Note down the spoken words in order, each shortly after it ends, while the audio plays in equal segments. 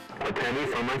A Penny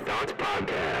for My Thoughts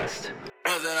podcast.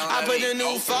 I put the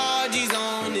new 4Gs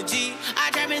on the G.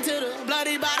 I trap into the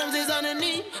bloody bottoms is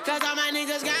underneath. Cause all my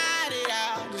niggas got it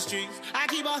out the streets. I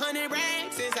keep 100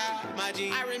 racks inside my G.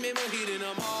 I remember hitting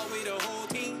them all with the whole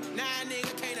team. Now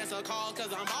nigga can't answer a call cause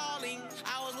I'm balling.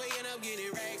 I was waking up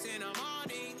getting racks in the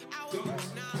morning. I was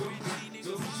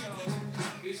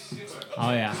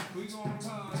Oh yeah.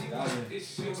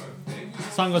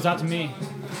 Song goes out to me.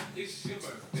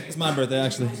 It's my birthday,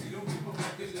 actually.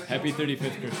 Happy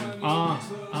 35th, Christian.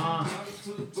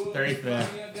 35th.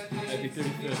 Happy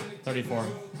 35th. 34.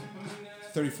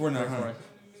 34 now, huh?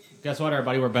 Guess what,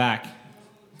 everybody? We're back.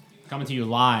 Coming to you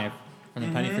live from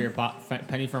the Penny for your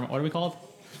Penny for what are we called?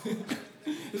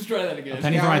 Let's try that again. A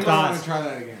Penny for My Thoughts. Try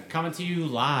that again. Coming to you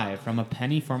live from a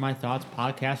Penny for My Thoughts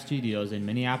podcast studios in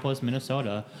Minneapolis,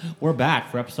 Minnesota. We're back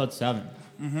for episode 7.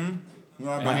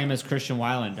 My name is Christian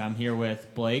Weiland. I'm here with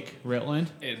Blake Ritland.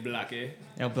 El Blake.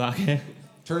 El Blake.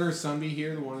 Turner Sunby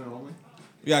here, the one and only.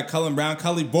 We got Cullan Brown,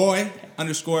 Cully Boy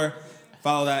 _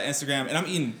 Follow that Instagram. And I'm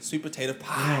eating sweet potato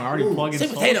pie. We're already plugging Sweet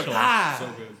social. potato pie. So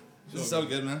good. This is so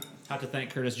good, man. Have to thank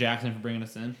Curtis Jackson for bringing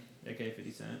us in, aka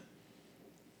 50 Cent.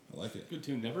 I like it. Good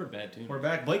tune. Never a bad tune. We're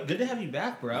back. Blake, good to have you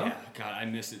back, bro. Yeah, God, I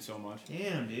missed it so much.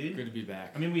 Damn, dude. Good to be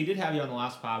back. I mean, we did have you on the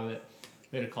last pod, but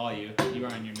we had to call you. You were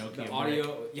on your Nokia. The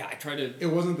audio, yeah, I tried to. It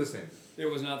wasn't the same. It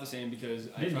was not the same because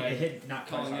I It tried hit not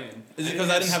calling quite. in. Is it because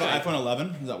I didn't have an iPhone 11?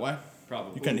 Is that why?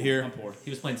 Probably. You couldn't hear. I'm poor. He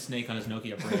was playing Snake on his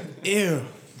Nokia brick. Ew.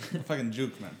 Fucking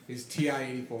juke, man. His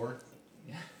TI-84.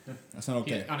 That's not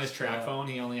okay. On his track phone,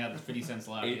 he only had 50 cents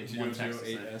left. He had one text to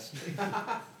send.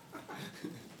 8008S.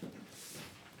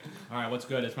 All right, what's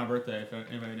good? It's my birthday. If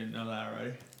anybody didn't know that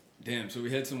already. Damn. So we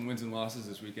had some wins and losses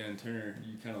this weekend. Turner,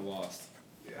 you kind of lost.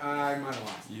 I might have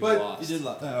lost. You but, lost. You did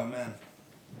oh, man.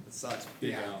 It sucks.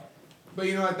 Big Yeah. out. But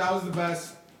you know what? That was the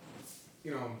best,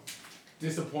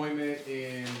 disappointment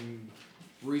in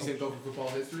recent Gopher football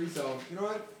history. So, you know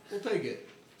what? We'll take it.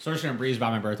 So we're just going to breeze by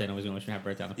my birthday. Nobody's going to wish me happy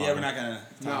birthday on the pod. Yeah, we're not going to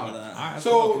talk about No. that. All right,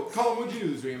 So, Cullen, what'd you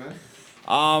do this week, man?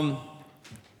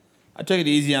 I took it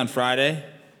easy on Friday.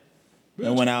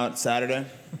 Then went out Saturday.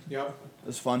 Yep. It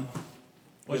was fun.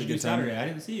 What'd you do Good time. Saturday? I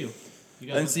didn't see you. I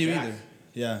didn't see you either.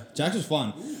 Yeah, Jax was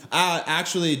fun.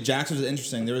 Actually, Jax was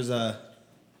interesting. There was a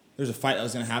fight that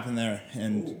was going to happen there,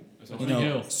 and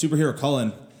superhero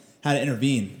Cullen had to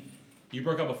intervene. You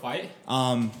broke up a fight?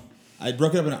 I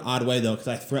broke it up in an odd way though, because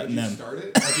I threatened them.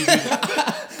 Started?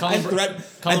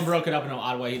 Cullen broke it up in an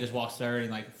odd way. He just walks there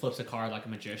and flips a card like a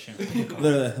magician.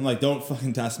 Literally, I'm like, don't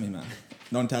fucking test me, man.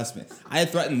 Don't test me. I had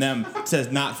threatened them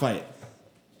to not fight.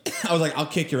 I was like, I'll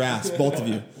kick your ass, both of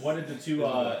you. What did the two?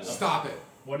 Stop it.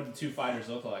 What did the two fighters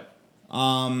look like?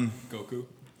 Goku.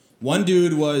 One of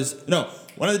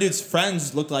the dude's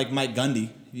friends looked like Mike Gundy.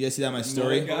 You guys see that in my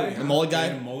story? The mullet guy?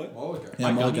 Yeah, mullet.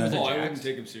 Yeah, mullet guy. Oh, I wouldn't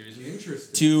take him seriously.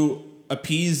 Interesting. To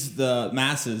appease the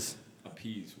masses.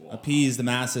 Appease. Wow. Appease the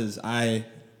masses. I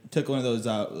took one of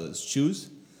those shoes,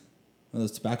 one of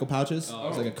those tobacco pouches. It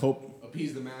was like a cope.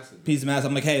 Appease the masses. Appease the masses.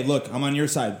 I'm like, hey, look, I'm on your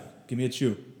side. Give me a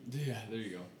chew. Yeah, there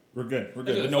you go. We're good. We're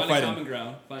Find good. No a fighting. common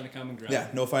ground. Find a common ground. Yeah,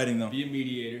 no fighting though. Be a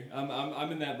mediator.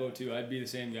 I'm in that boat too. I'd be the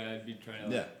same guy. I'd be trying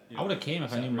to. I would have came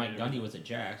if I knew Mike Gundy was at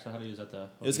Jax. I thought he was at the.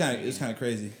 It was kind of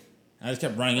crazy. I just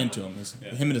kept running into him. It was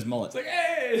him and his mullet. It's like,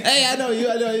 hey. Hey, I know you.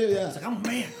 Yeah. It's like, I'm a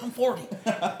man. I'm 40.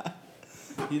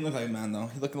 He didn't look like a man though.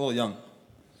 He looked a little young.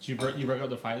 You broke up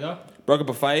the fight though? Broke up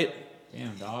a fight.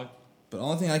 Damn, dog. But the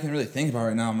only thing I can really think about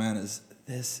right now, man, is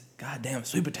this goddamn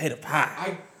sweet potato pie.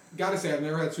 I gotta say, I've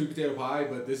never had sweet potato pie,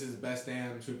 but this is the best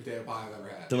damn sweet potato pie I've ever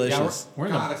had. Delicious.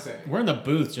 Yeah, we're in the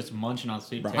booth just munching on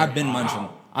sweet potato. I've been munching.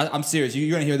 I'm serious.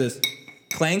 You're gonna hear this.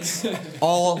 Clanks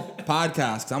all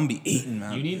podcasts. 'Cause I'm gonna be eating,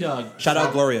 man. You need to Shout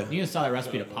out Gloria. You need to sell that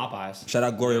recipe to Popeyes. Shout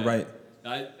out Gloria Yeah. Wright.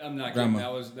 I'm not Grandma.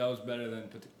 kidding. That was better than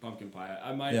pumpkin pie.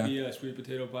 I might be a sweet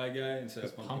potato pie guy instead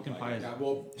of pumpkin pie. is Yeah,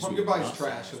 well, pumpkin pie is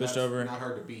trash, so Switched that's over. not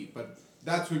hard to beat. But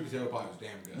that sweet potato pie was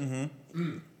damn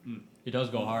good. It does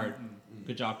go hard.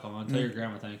 Good job, Cullen. Tell your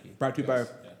grandma thank you. Brought to you by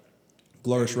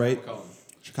Glorious Wright,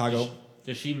 Chicago.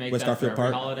 Does she make West that for Garfield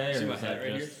every Park. holiday, See or my is hat that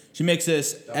right just? She makes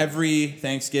this every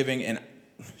Thanksgiving, and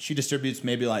she distributes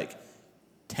maybe like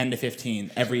 10 to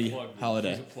 15 every plug, dude.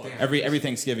 holiday. She's a plug. Every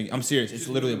Thanksgiving. I'm serious. It's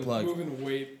literally a plug. Moving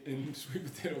weight in sweet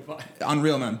potato pie.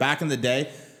 Unreal, man. Back in the day,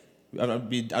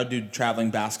 I'd do traveling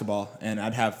basketball, and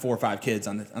I'd have 4 or 5 kids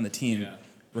on the team. Yeah.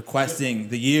 Requesting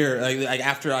the year, like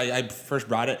after I first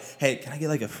brought it, hey, can I get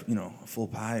like a full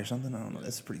pie or something? I don't know.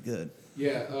 That's pretty good.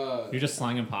 Yeah. You're just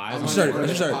slanging pies. I I'm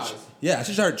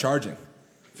should start charging.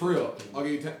 For real. I'll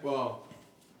give you 10. Well,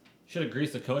 Should have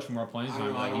greased the coach for more playing I time.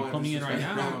 don't know. Like, I you don't put me in right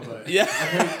disrespect now. grandma, but Yeah.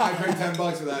 I paid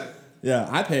 $10 for that Yeah,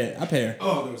 I pay her.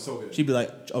 Oh, that was so good. She'd be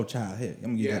like, "Oh, child, here, I'm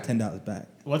gonna give you that $10 back."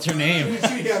 What's her name?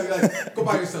 She'd be like, go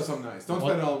buy yourself something nice. Don't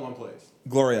spend it all in one place.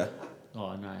 Gloria.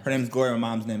 Oh, nice. Her name's Gloria. My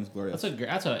mom's name is Gloria. That's a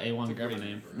A1 grandma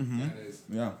name. That is.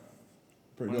 Yeah.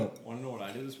 Pretty dope. Want to know what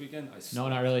I did this weekend? No,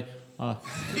 not really.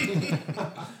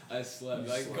 I slept.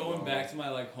 Like going back to my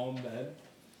like home bed.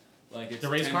 Like it's The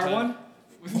race 10 car times- one?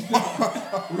 Were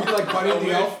you like Buddy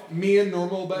the Elf? Me in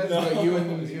normal beds, but you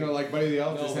and like Buddy the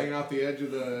Elf just hanging out the edge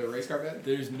of the race car bed?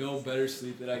 There's no better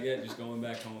sleep that I get just going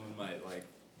back home in my like.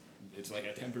 It's like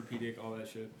a Tempur-Pedic, all that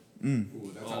shit.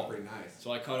 Ooh, that sounds pretty nice.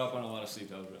 So I caught up on a lot of sleep.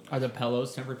 That was really nice. Are the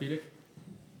Pellows Tempur-Pedic?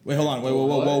 Wait, hold on.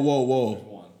 Whoa. There's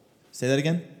one. Say that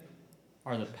again.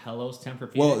 Are the Pellows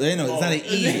Tempur-Pedic? Well, they know it's not an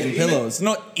E in pillows. It's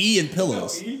not E in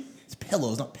pillows. No, E? It's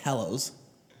pillows, not Pellows.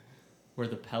 Were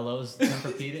the Pellows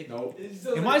Tempur-Pedic? Nope.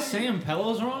 Am I saying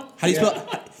Pellows wrong? How do you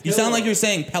spell? You sound like you're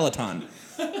saying Peloton.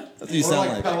 That's what you Or sound like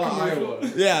like. Pella, Iowa.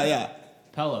 Yeah.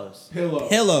 Pillows. Pillow.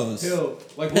 Pillows. Pill.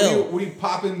 Like, Pill. what are you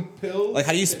popping pills? Like,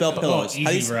 how do you spell pillows?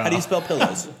 easy, bro. How do you spell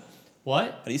pillows?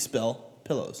 What? How do you spell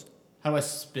pillows? How do I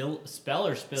spell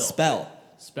or spill? Spell.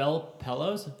 Spell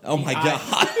Pellows? Oh my god.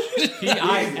 So you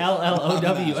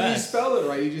P-I-L-L-O-W-S. spell it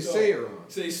right, you just say it wrong.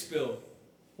 Say spill.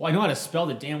 Well, I know how to spell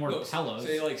the damn word No, Pellows.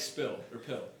 say like spill or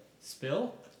pill.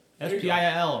 Spill? There you go.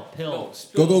 S-P-I-L. Pill. No,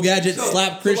 spill. Go Gadget So- slap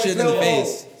so like Christian in the pill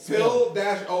face. O. Pill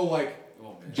dash O like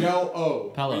Oh, man. gel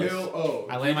O. Pillows. Pill O.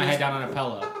 I lay my head down on a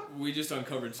pillow. We just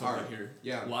uncovered something Alright, here.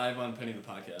 yeah. Live on Penny the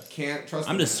Podcast. Can't trust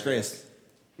I'm the disgraced.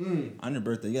 On your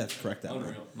birthday, yes, correct that word.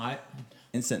 Unreal. My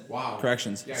Instant Wow.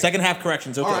 corrections. Yeah. Second half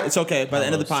corrections. Okay, Alright. it's okay. By the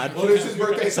end of the pod. Well, it's his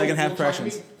birthday, so Second half we'll try and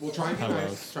corrections. We'll try and be Pillows.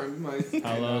 nice. Try and be nice.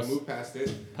 Pillows. And move past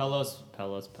it. Pellows.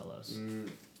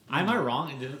 Am I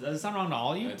wrong? Does it sound wrong to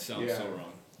all you? That sounds Yeah. so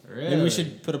wrong. Really? Maybe we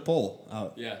should put a poll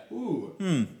out. Yeah. Ooh.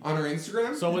 On our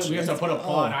Instagram? So we have to put a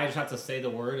poll, Oh. and I just have to say the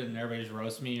word, and everybody just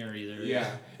roast me, or either. Yeah.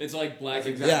 It's like black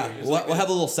and That's Yeah, exactly. we'll have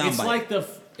a little soundbite.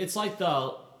 It's like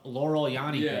the Laurel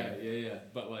Yanni Yeah, thing. yeah.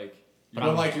 But like. But But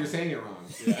I'm- like you're saying it wrong.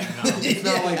 Yeah. No,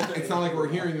 It's not like we're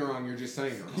hearing it wrong, you're just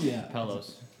saying it wrong. Yeah.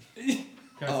 Pellows. Can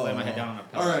I lay my head down on a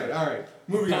pillow? Alright.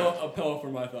 Moving on. A pillow for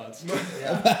my thoughts.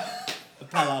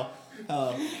 Hello.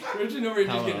 Christian over here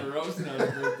just Pillow. getting roasted on his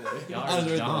birthday. Y'all On his are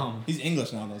birthday. dumb. He's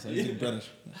English now though, so he's British.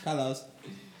 Hellos.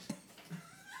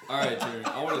 All right, Jared.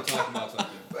 I want to talk about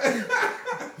something. What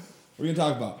are we gonna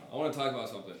talk about? I want to talk about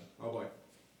something. Oh boy.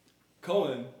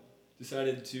 Cullan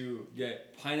decided to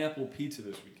get pineapple pizza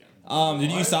this weekend.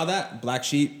 Did you saw that? Black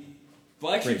Sheep.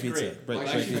 Black Great sheep's pizza. great. Great Black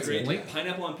sheep's pizza. great. Link-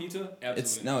 Pineapple on pizza?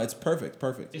 Absolutely. It's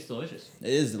perfect. It's delicious. It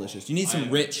is delicious. You need some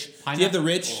Pineapple. rich. Do you have the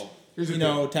rich, Oh. Here's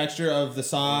the texture of the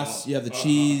sauce? You have the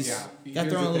cheese. yeah. You got to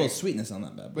Here's throw in the a little thing. sweetness on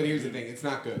that bad boy. But here's the thing, it's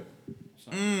not good.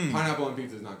 Pineapple on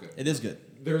pizza is not good. It is good.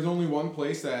 There's only one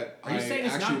place that Are you I saying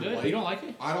it's actually not good? like. You don't like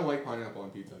it? I don't like pineapple on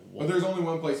pizza. But there's only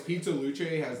one place. Pizza Luce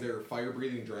has their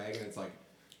fire-breathing dragon. It's like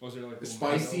Was there like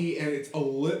spicy and it's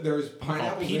there's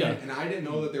pineapples in pita. it, and I didn't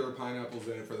know that there were pineapples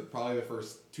in it for probably the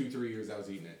first 2-3 years I was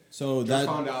eating it. So Just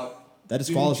found out. that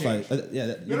disqualified. Didn't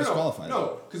change. You're disqualified.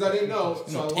 No, because I didn't know,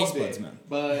 so No, I taste loved buds, it. man.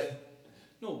 But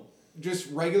No. just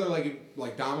regular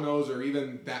like Domino's or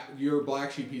even that your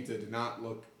black sheep pizza did not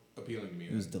look appealing to me.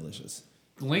 It was delicious.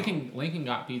 Lincoln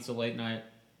got pizza late night.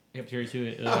 Cafeteria too.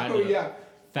 It Oh, had yeah.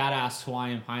 fat ass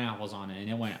Hawaiian pineapples on it, and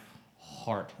it went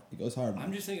hard. It goes hard. Man.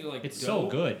 I'm just thinking like It's dough, so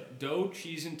good. Dough,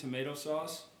 cheese, and tomato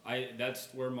sauce. That's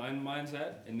where mine's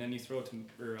at. And then you throw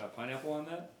pineapple on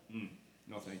that.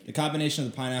 No, thank The you. combination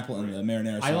of the pineapple and the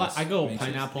marinara sauce. I go makes it-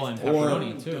 pineapple and Or-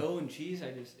 pepperoni too. Dough and cheese,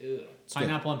 I just ew. It's good.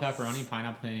 Pineapple and pepperoni,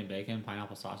 pineapple Canadian bacon,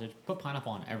 pineapple sausage. Put pineapple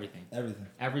on everything. Everything.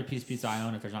 Every piece of pizza I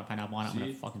own, if there's not pineapple on it, I'm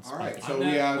gonna See? fucking All spike right, it. so I'm we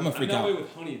not- have I'm a freak that out. way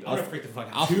with honey though. I'm gonna freak the fuck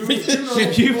out. two normal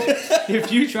If you people.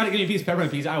 if you try to give me a piece of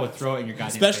pepperoni pizza, I would throw it in your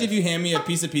goddamn Especially if face. you hand me a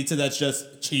piece of pizza that's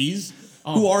just cheese.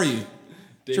 Oh. Who are you? Get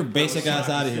Dave your basic ass Pellows.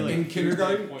 out of here. In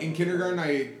kindergarten, Point.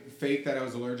 I faked that I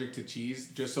was allergic to cheese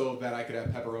just so that I could have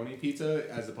pepperoni pizza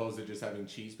as opposed to just having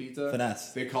cheese pizza.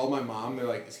 Finesse. They called my mom. They're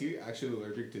like, "Is he actually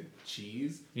allergic to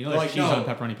cheese?" You know They're there's cheese on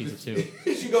pepperoni pizza too.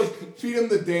 She goes, "Feed him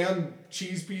the damn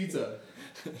cheese pizza."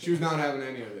 She was not having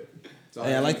any of it. So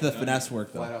Hey, I like the just finesse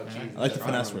work though. flat out cheese. I like the instead of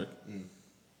finesse pepperoni. work.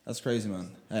 That's crazy,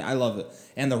 man. I love it.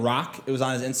 And The Rock, it was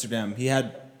on his Instagram. He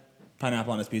had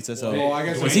pineapple on his pizza. So Well, I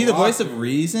guess is it's he the Rock, voice of dude.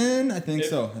 reason? I think If-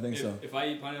 so. I think if, so. If I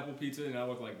eat pineapple pizza and I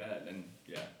look like that, then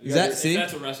yeah. Is that- if see?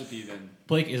 that's a recipe, then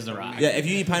Blake is the rock. Yeah, if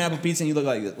you eat pineapple pizza and you look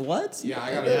like what? Yeah,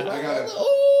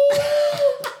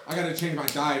 I gotta change my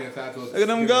diet if that's what. Look at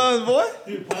them guns, boy.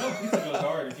 Dude, pineapple pizza goes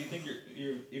hard. If you think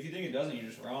if you think it doesn't, you're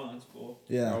just wrong. That's cool.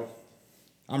 Yeah, Nope.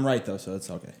 I'm right though, so it's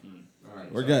okay. All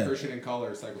right, We're so good. Christian and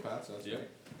color psychopaths. So that's yeah. right.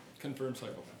 Confirmed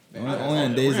psychopath. Only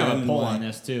on days We're gonna have a that poll I'm on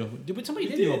this too. Somebody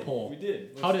did do a poll. We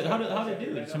did. How did it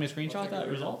do? Did somebody screenshot that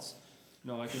results?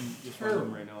 No, I can just find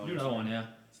them right now. Do another one, yeah.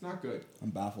 It's not good. I'm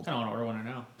baffled. I kind of want to order one right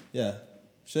now. Yeah.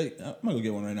 I'm gonna go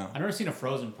get one right now. I've never seen a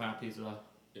frozen pineapple pizza.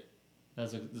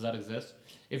 Does that exist?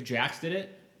 If Jack's did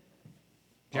it,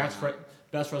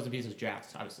 best frozen pizza is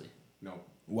Jack's, obviously. No.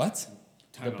 What?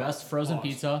 The best frozen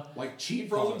pizza. Like cheap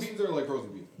frozen pizza or like frozen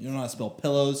pizza? You don't know how to spell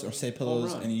pillows or say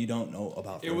pillows, right. and you don't know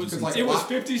about It was frozen like it was what?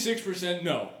 56%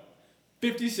 no.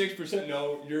 56%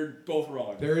 no. You're both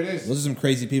wrong. There it is. Those are some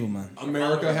crazy people, man.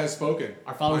 America has spoken.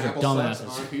 Our followers are Pineapple dumbasses.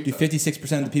 sucks on Dude, pizza.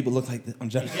 56% of the people look like this. I'm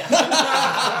joking.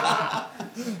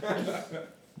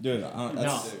 Dude,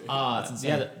 that's insane.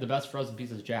 Yeah, the best frozen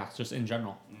pizza is Jack's, just in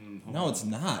general. No, it's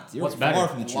not. You're What's far better?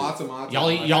 from the truth. Lots of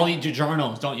mozzarella. Y'all eat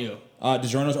DiGiorno's, don't you?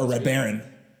 DiGiorno's or Red Baron.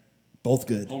 Both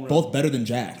good. Home run. Both better than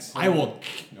Jack's. I will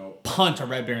No. punch a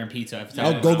Red Baron pizza. If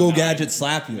I'll go gadget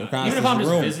slap you across Even if this I'm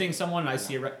just room. visiting someone and I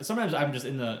see sometimes I'm just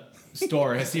in the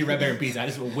store and I see a Red Baron pizza, I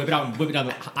just whip it out and whip it down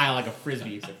the aisle like a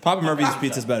frisbee. It's like, Papa Murphy's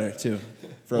pizza's better too.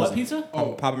 Frozen. what pizza?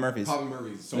 Oh, Papa Murphy's. Papa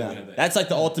Murphy's. So Yeah. good. That's like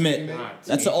the ultimate. That's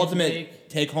the Chicken ultimate bake.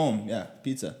 take home. Yeah,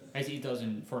 pizza. I used to eat those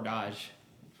in Fort Dodge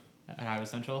at Highway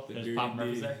Central. There's dirty Papa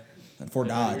Murphy's D. there. And for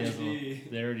Dodge. D.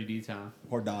 They're already D-town.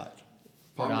 Or Dodge.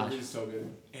 Papa Dodge. Murphy's is so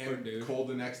good. And dude. cold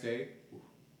the next day.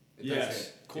 It does Yes.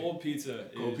 hit. Cold pizza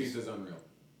Cold is pizza's unreal.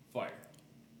 fire.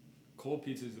 Cold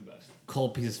pizza is the best.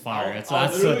 Cold pizza's fire. That's I'll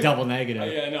a literally- double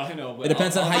negative. Yeah, no, I know. But It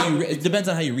depends on how you. It depends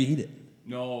on how you reheat it.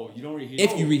 No, you don't reheat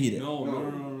If it. you reheat it.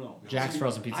 No. Jack's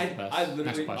frozen pizza is the best. I Next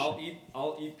literally, question.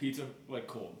 I'll eat pizza like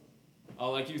cold.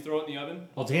 I'll like you throw it in the oven.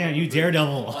 Well, damn, you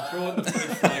daredevil. I'll throw it in the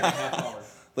fridge for like a half hour.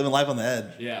 Living life on the edge.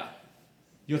 Yeah.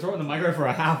 You'll throw it in the microwave for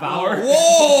a half hour? Whoa!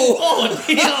 Oh,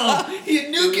 damn! You're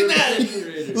nuking that!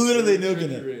 Refrigerator. Literally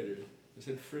nuking it. Refrigerator. I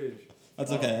said fridge.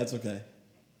 That's okay. That's okay.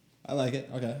 I like it.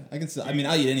 Okay, I can. I mean,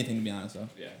 I'll eat anything to be honest. Though.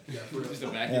 Yeah. Just a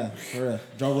vacuum. Yeah, for real.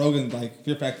 Joe Rogan like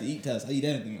Fear Factor Eat test. I eat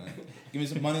anything. Man. Give me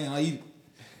some money and I'll eat.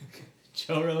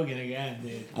 Joe Rogan again,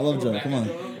 dude. I love Joe. back Come to on.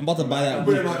 Joe Rogan? I'm about to buy that.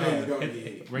 Put it on there. Go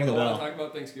eat. Ring the Want to bell. talk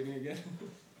about Thanksgiving again?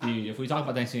 Dude, if we talk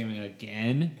about Thanksgiving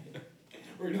again,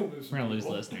 We're gonna lose. we're going to lose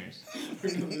people. listeners.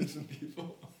 We're gonna lose some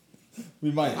people.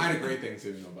 We might. I had a great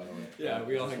Thanksgiving though, by the way. Yeah,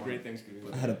 we all had great Thanksgiving.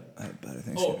 I had a better Oh,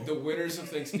 Thanksgiving. the winners of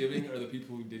Thanksgiving are the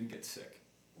people who didn't get sick.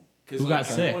 'Cause, Who got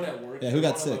sick? everyone At work, Yeah, who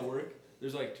got everyone sick? At work,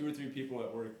 there's like 2 or 3 people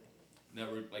at work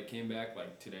that were like came back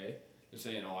like today. They're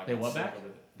saying, "Oh, I They got what sick back? over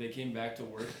the-" They came back to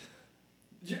work.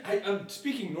 Yeah, I'm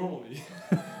speaking normally.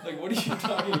 Like, what are you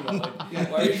talking about?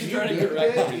 Like, why are you trying to good,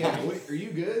 correct man? me? Yeah, wait, are you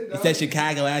good? It's that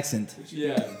Chicago accent.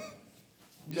 Yeah.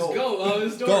 Just go. Oh,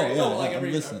 the story. Go, yeah, No, like I'm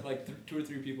every listening. like 2 or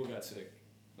 3 people got sick,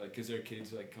 like because their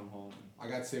kids like come home. I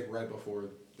got sick right before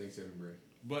Thanksgiving break.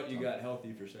 But you got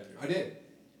healthy for Saturday. I did.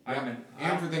 I haven't-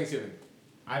 And for Thanksgiving.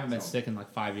 I haven't been sick in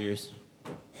like 5 years.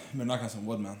 I'm gonna knock on some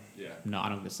wood, man. Yeah. No, I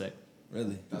don't get sick.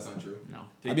 Really. That's not true. No.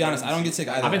 I'll be honest. I don't get sick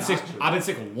either. I've been Not sick. true. I've been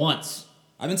sick once.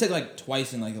 I've been sick like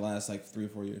twice in like the last like 3 or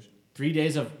 4 years. 3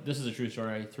 days of this is a true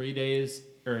story. 3 days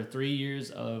or 3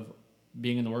 years of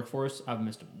being in the workforce. I've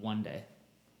missed 1 day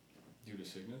Due to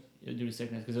sickness. due to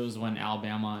sickness because it was when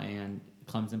Alabama and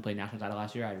Clemson played national title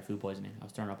last year. I had food poisoning. I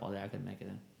was throwing up all day. I couldn't make it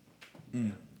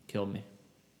in. Killed me.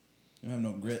 You have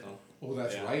no grit. Oh,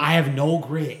 that's Yeah. right. I have no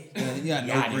grit. Yeah, you got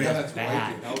no Yeah, grit. yeah, that's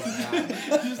bad. right. Dude. That was bad. Just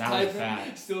That was typing,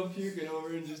 bad. still puking over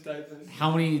and just typing.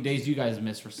 How many days do you guys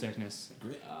miss for sickness?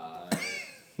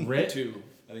 Grit? 2.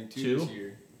 I think 2 Two? this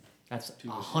year. That's 2%.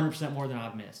 100% more than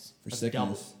I've missed. For That's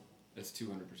sickness. That's 200%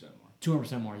 more. Double.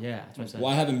 200% more. Yeah, that's what I said.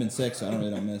 Well, I haven't been sick, so I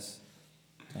don't miss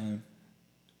time.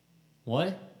 What?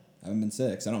 I haven't been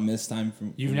sick, so I don't miss time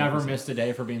from. You've from never working. missed a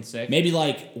day for being sick? Maybe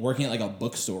like working at like a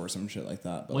bookstore or some shit like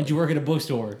that. But When'd you work at a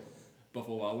bookstore?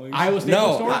 Buffalo Wild Wings. Iowa State No,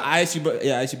 bookstore? I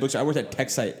actually, I actually bookstore. I worked at Tech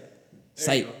Site.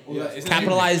 Site. Oh, that's Isn't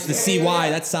Capitalize the CY.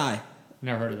 That's Psy.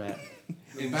 Never heard of that.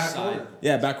 in back corner.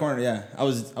 Yeah, back corner. Yeah, I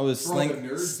was For all the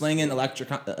nerds? slinging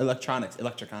electronics.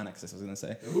 That's what I was gonna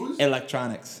say. Who's?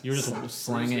 Electronics. You were just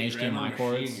slanging HDMI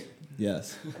cords,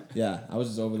 Yes. Yeah, I was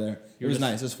just over there. It You're was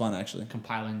just- nice. It was fun actually.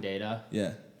 compiling data.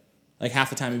 Yeah. Like half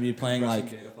the time we'd be playing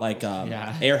like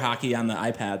Yeah. air hockey on the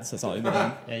iPads. That's all we'd be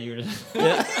doing. Yeah, you were just.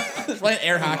 Yeah. Playing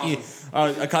air hockey.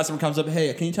 A customer comes up,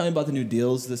 hey, can you tell me about the new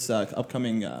deals this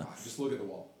upcoming Just look at the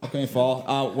wall.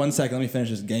 fall? 1 second, let me finish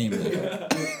this game.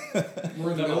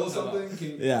 We're in the middle of something. Can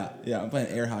you... yeah, I'm playing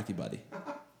air hockey, buddy.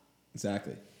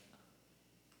 Exactly.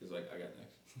 He's like, I got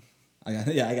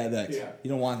next. I got next. Yeah. You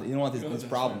don't want these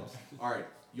problems. All right,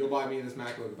 you'll buy me this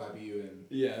MacBook if I beat you in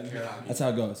Yeah. air hockey. That's how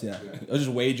it goes. Yeah. I was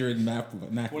just wagering MacBooks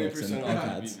and 20% off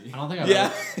iPads. BB. I don't think I've.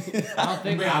 Yeah. Ever, I don't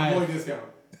think Man, I. boy discount.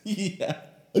 Yeah.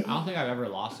 I don't think I've ever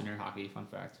lost in air hockey. Fun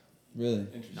fact. Really?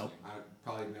 Nope. I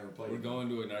probably never played. We're going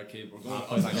to an arcade. We're going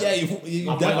Yeah, you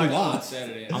definitely like lost.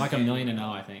 Saturday. I'm like 1,000,000-0,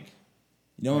 I think.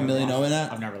 You know I'm 1,000,000 in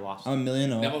that? I've never lost. I'm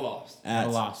 1,000,000 Never lost. at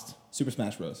Never lost. Super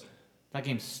Smash Bros. That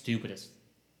game's stupid as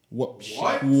What?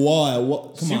 What? What? Come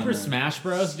on. Super man. Smash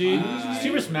Bros, dude.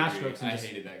 Super Smash Bros I can, just,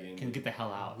 hated that game. can get the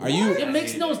hell out. Are you? It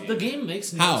makes no. that The game. game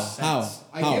makes no How? sense. How?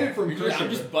 I How? get it from Because Christian.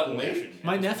 I'm just button mashing.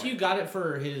 My nephew got it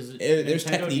for his There's Nintendo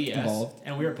technique DS, involved.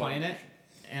 and we were playing it,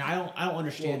 and I don't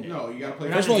understand it. No, you gotta play.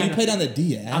 We're First of all, you Nintendo- played on the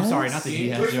DS. I'm sorry, not the See,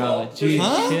 DS, first of Joe. all, Jeez,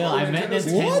 Huh? chill. I meant Nintendo's-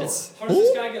 Nintendo. What? How does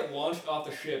this guy get launched off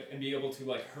the ship and be able to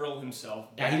like hurl himself?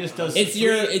 Yeah, he back just on does- the It's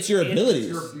your It's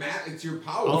abilities. It's your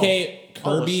power. Okay,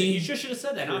 Oh, Kirby shit, you just should have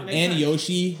said that. Now it makes and sense.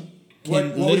 Yoshi What can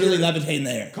was literally your- levitate in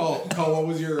the air. Cole, what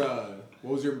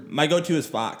was your My go-to is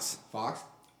Fox. Fox?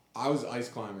 I was Ice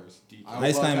Climbers. I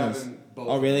Ice loved Climbers. having both.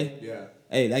 Oh, really? Yeah.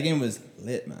 Hey, that game was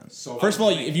lit, man. So First of all,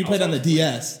 if you played on the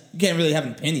DS, you can't really have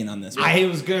an opinion on this. I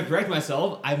was gonna correct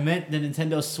myself. I meant the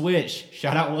Nintendo Switch.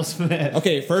 Shout out Will Smith.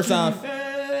 Okay, first off,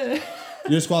 you're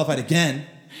disqualified again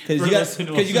because For you got listening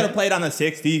to to us. play it on the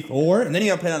 64, and then you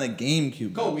got to play it on the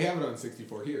GameCube. Cole, we have it on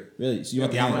 64 here. Really? So you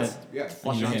want the Yeah, we hands? have it. Yeah.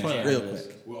 Flush Your it hands, down the real toilet.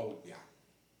 quick. Well, yeah.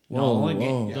 No, only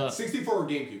game. Yeah. The 64 or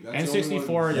GameCube. That's the only N64.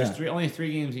 one. There's Yeah. only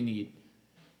three games you need,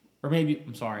 or maybe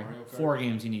I'm sorry, Mario Kart. 4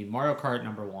 games you need. Mario Kart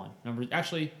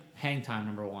actually Hang Time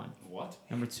number 1. What?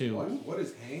 Number 2. What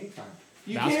is hang time?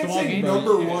 You Basketball can't say game?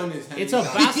 number one is hang It's a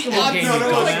time. basketball game, you No,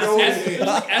 dumbass. no, It's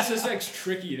like SSX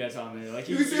tricky that's on there. Like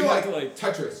You can say have like to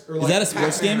Tetris or Is like that a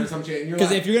sports Pac-Man game? or some shit. and you're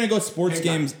Because like, if you're gonna go sports Hang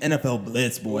time. games, NFL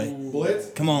Blitz, boy. Blitz,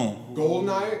 Come on.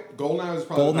 Goldeneye was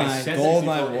probably the best. Goldeneye.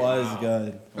 Goldeneye was Wow.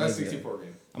 good. Best Was good. 64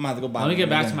 game. I'm gonna have to go buy. Let me one get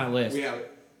back again. to my list. We have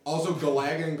it. Also,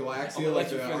 Galaga and Oh, Galaxia, like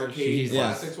the Electric arcade Jesus.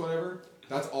 classics, whatever.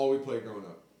 That's all we played growing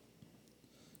up.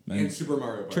 Man. And Super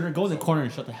Mario Bros. Turner, go in the corner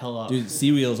and shut the hell up. Dude,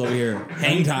 Sea Wheels over here.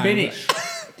 Hang time. Finish.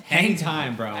 Hang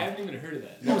Time, bro. I haven't even heard of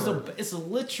that. It's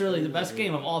literally the best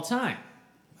game of all time.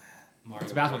 Mario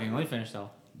It's a basketball game. Let me finish though.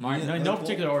 Mario, no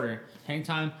particular order. Hang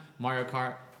Time, Mario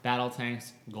Kart, Battle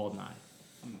Tanks, Goldeneye.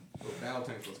 Battle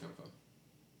Tanks was kind of fun.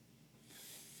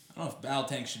 I don't know if Battle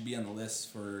Tank should be on the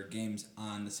list for games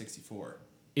on the 64.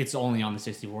 It's only on the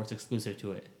 64. It's exclusive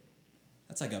to it.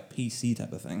 That's like a PC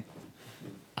type of thing.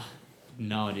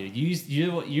 No, dude.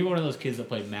 You're one of those kids that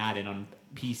played Madden on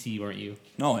PC, weren't you?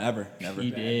 No, never.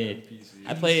 You did.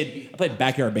 I played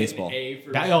Backyard Baseball. A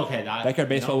for Backyard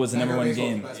Baseball was the number one Baseball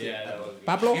was game. the best Yeah, game that ever. was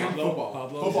Pablo? And football.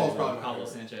 Football's probably my Pablo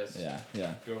favorite. Sanchez.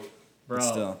 Yeah. Go. Bro. But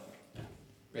still.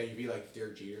 Man, you'd be like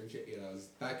Derek Jeter and shit. Yeah,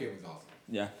 that game was awesome.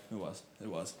 Yeah, it was.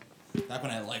 Back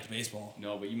when I liked baseball.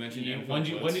 No, but you mentioned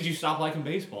NFL When did you stop liking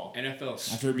baseball? NFL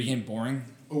Street. After it became boring.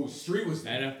 Oh, Street was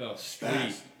NFL Street.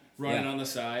 Fast. Running Yeah. on the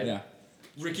side. Yeah.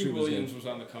 Ricky Street was Williams was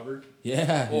on the cover.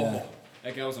 Yeah. Oh,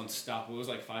 that guy was unstoppable. It was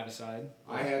like 5 aside.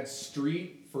 I had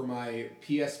Street for my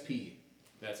PSP.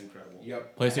 That's incredible.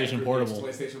 Yep. PlayStation I had Portable.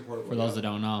 PlayStation Portable. For those yep. that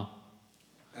don't know.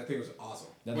 That thing was awesome.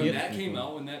 When that came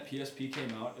out, when that PSP came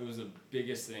out, it was the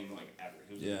biggest thing like ever.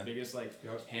 It was Yeah. the biggest like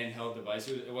Yep. handheld device.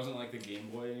 It wasn't like the Game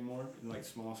Boy anymore, and like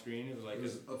small screen. It was like It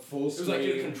was a full it was like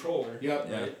your screen. controller. Yep.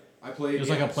 Yeah. Right? I played. It was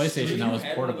like a PlayStation If that you was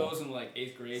had portable. one of those in like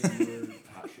 8th grade, you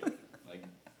were hot shit. Like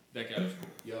that guy was cool.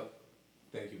 Yep.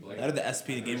 Thank you, Blake. Out of the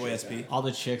SP, the Game Boy SP. All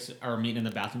the chicks are meeting in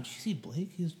the bathroom. Did you see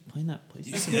Blake? He was playing that PlayStation.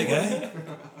 Did you see that guy?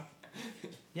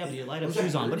 Yeah, but he light up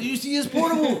shoes on. But did you see his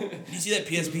portable? Did you see that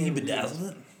PSP? He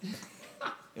bedazzled it.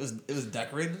 It was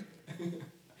decorated.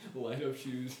 Light up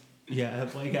shoes. Yeah,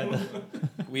 Blake had the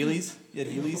Wheelies. You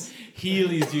had Heelys.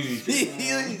 Heelys, dude.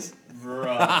 Heelys. Bro.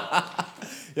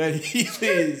 You had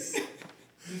Heelys.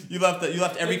 You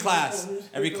left every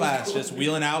class just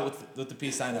wheeling out with the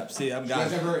peace sign up. See, I'm You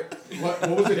guys God. ever? What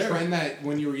was the trend that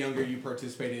when you were younger you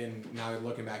participated in? Now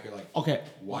looking back, you're like, Okay.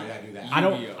 why did I do that?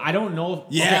 I don't know if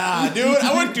Yeah, dude.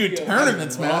 I went to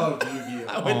tournaments, man. Loved Yu-Gi-Oh.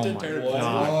 I went Oh to my tournaments.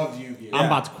 God. Loved Yu-Gi-Oh. I'm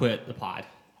about to quit the pod.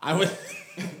 I went.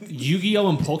 Yu-Gi-Oh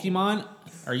and Pokemon?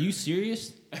 Are you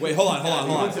serious? Wait, hold on.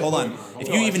 Pokemon. If Hold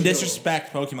you on, even let's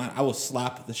disrespect Pokemon, I will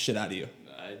slap the shit out of you.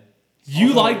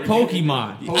 You like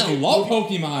Pokemon. I love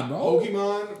Pokemon, bro.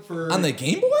 Pokemon for On the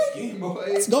Game Boy? Game Boy.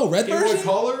 Let's go, red Game Boy version?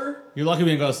 Color. You're lucky we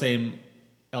didn't go to the same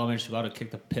elementary school. I would have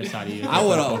kicked the piss out of you. I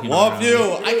would have Pokemon whooped around.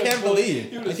 you. I can't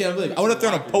believe. I would have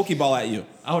thrown a Pokeball at you.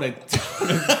 I would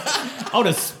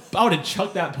have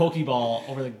chucked that Pokeball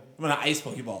over the. I'm gonna ice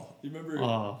Pokeball. You remember?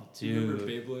 Oh, You remember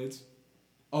dude. Beyblades?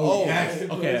 Oh, yes.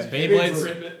 Okay,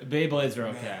 Beyblades. Beyblades are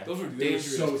okay. Those were They were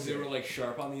dangerous. so 'cause they sick. were like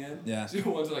sharp on the end. Yeah. So the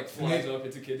ones that like flies up,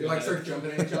 it's a kid. They like start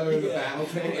jumping at each other in the battle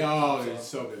tank. Oh, it's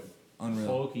so good.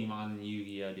 Unreal. Pokemon and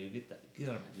Yu-Gi-Oh, dude. Get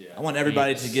on Yeah. I want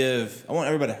everybody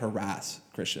to harass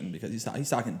Christian because he's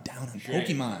talking down on Shame.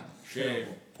 Pokemon. Shame.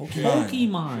 Pokemon.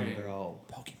 Pokemon, bro.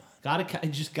 Pokemon. You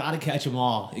just gotta catch them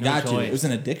all. You got to. It was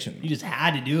an addiction. You just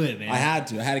had to do it, man. I had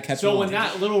to catch them So all. when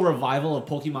that little revival of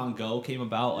Pokemon Go came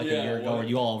about like a year ago, were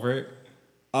you all over it?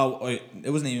 Oh wait, it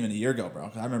wasn't even a year ago, bro.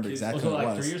 I remember exactly Was it what it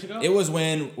like was. 3 years ago? It was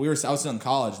when I was still in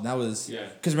college, and that was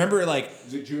because remember like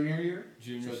Is it junior year?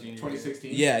 Junior, senior.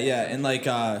 2016. yeah, and like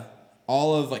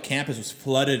all of like campus was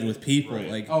flooded with people,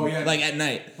 like like at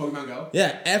night. Pokemon Go.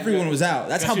 Yeah, everyone was out.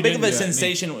 That's Guess how who big of didn't a do it? Me.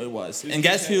 sensation it was. And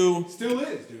guess who? Still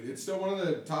is, dude. It's still one of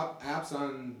the top apps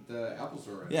on the Apple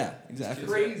Store. Right Yeah, exactly.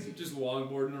 It's crazy. Just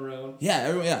longboarding around. Yeah,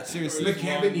 everyone, yeah, seriously. The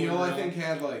Campanile, I think,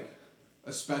 had like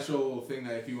a special thing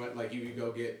that if you went, like, you could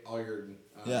go get all your.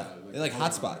 Yeah, they like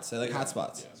hotspots. They like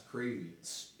hotspots. Yeah, it's crazy.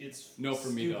 It's No for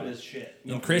me, stupid though. as shit.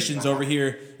 And Christian's over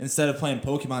here instead of playing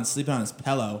Pokemon, sleeping on his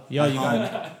pillow. Yo, at you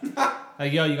home.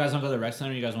 Like, yo, you guys want to go to the rec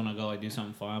center? You guys want to go like do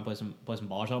something fun, play some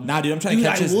ball or something? Nah, dude, I'm trying to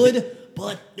catch this.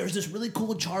 But there's this really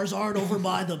cool Charizard over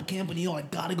by the Campanile. I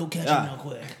gotta go catch Yeah. him real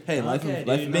quick. Hey, life Okay, of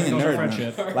being a dude, no nerd,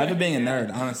 friendship. man. Life of being a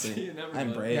nerd, honestly. See you never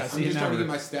I'm know. brave. Yeah, Yeah, I'm just trying to never. get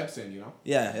my steps in, you know?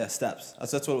 yeah, steps.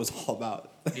 That's what it was all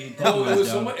about. Oh, it was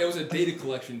so much. It was a data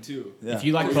collection too. Yeah. If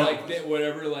you like, It was like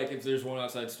whatever. Like if there's one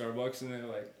outside Starbucks and they're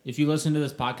like, if you listen to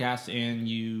this podcast and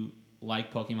you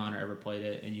like Pokemon or ever played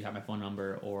it, and you have my phone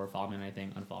number or follow me on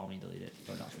anything, unfollow me, delete it.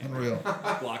 Don't talk to me. Unreal.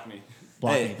 block me.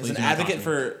 Block Hey, me. as Please an do not talk advocate to me.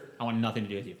 for I want nothing to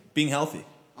do with you. being healthy.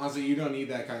 Honestly, you don't need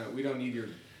that kind of. We don't need your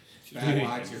bad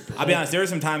vibes here. I'll be honest, there were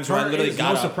some times where I literally It's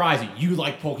got no up. surprising. You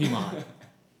like Pokemon.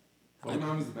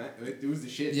 Pokemon was the man. It was the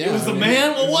shit. Yeah. It was the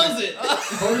man. What was it?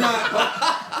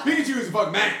 Pokemon. Pikachu is a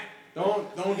fuck man.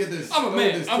 Don't get this. I'm a don't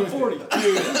man. get this I'm twisted.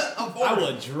 40. I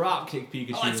would drop kick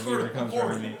Pikachu if you were to come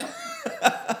for me.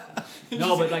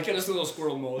 No, but like Get us a little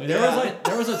squirrel mullet.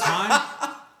 there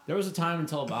was a time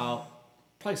until about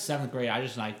probably 7th grade. I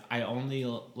just like I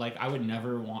would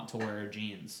never want to wear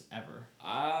jeans ever.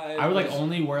 I would like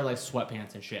only wear like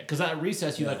sweatpants and shit. Cause at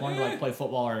recess you like wanted to like play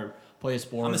football or play a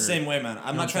sport. I'm the or- same way, man.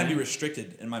 I'm know not what trying to be I'm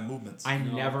restricted in my movements. I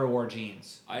never wore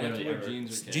jeans. I have to Literally wear ever.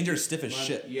 jeans or Jeans are stiff as My-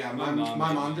 shit. Yeah, My my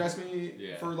mom mom did. dressed me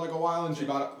Yeah. for like a while, and she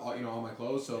bought all my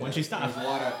clothes. So When she stopped. there's a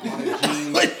lot of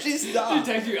jeans. But she You stopped.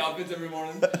 text you outfits every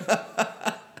morning.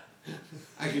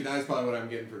 Actually, that's probably what I'm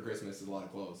getting for Christmas is a lot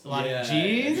of clothes. A lot Yeah. of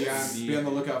jeans. Be on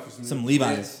the lookout for Some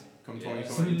Levi's. Come Yeah. 2020.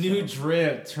 Some new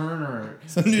drip, Turner.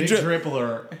 Some new Big drip. drip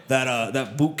alert.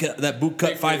 That boot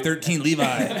cut 513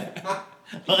 Levi.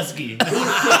 Husky.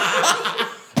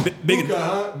 Big Hookah,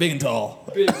 huh? and big and tall.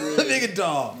 Big rig. Big and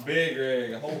tall. Big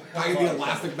rig. Whole I get the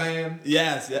elastic band.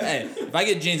 Yes. Yeah. Hey, if I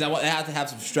get jeans, I have to have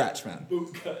some stretch, man.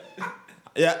 Boot cut.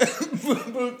 Yeah.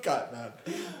 Boot cut, man.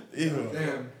 Ew.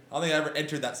 Damn. I don't think I ever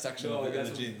entered that section No, of I the got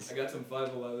some. jeans. I got some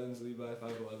 511s, Levi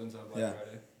 511s on Black Yeah.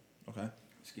 Friday. Okay.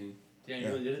 Skinny. Yeah, you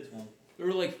really did it to him. They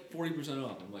were like 40%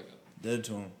 off. I'm like, Did it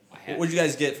to him. I had What'd you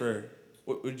guys get for?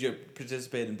 Would you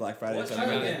participate in Black Friday? What's Cyber time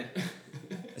Monday? again?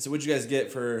 I said, what'd you guys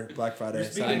get for Black Friday? You're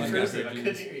Cyber speaking Monday? Chris. Monday. I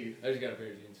couldn't hear you. I just got a pair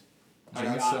of jeans. I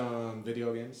got some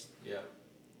video games. Yeah.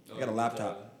 I got a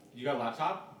laptop. You got a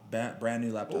laptop? Brand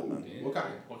new laptop, man. damn. What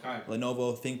kind? What kind?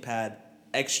 Lenovo ThinkPad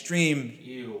Extreme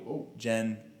Ew.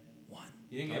 Gen 1.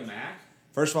 You didn't get a Mac?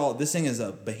 First of all, this thing is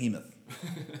a behemoth.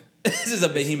 This is a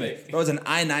behemoth. Bro, it's an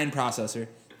i9 processor,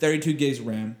 32 gigs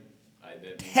RAM, I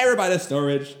did. terabyte of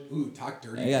storage. Ooh, talk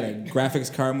dirty. I got a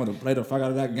graphics card. I'm gonna play the fuck out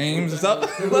of that games and stuff.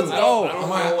 Let's I go. don't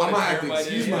might- know what I might have to terabyte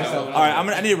excuse is. myself. All right,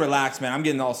 I need to relax, man. I'm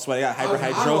getting all sweaty. I got I'm all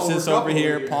hyperhidrosis worked up over here.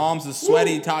 over here. Palms is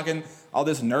sweaty. Talking all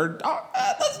this nerd talk.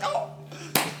 Let's go.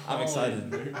 I'm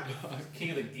excited. King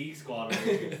of the Geek Squad. over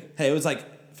here. Hey, it was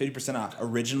like 50% off.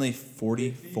 Originally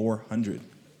 4,400.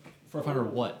 400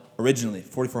 what? Originally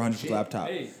 4,400 for the laptop.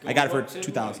 Hey, go I got it for fuck, save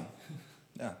 2,000.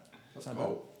 Yeah, Let's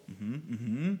go.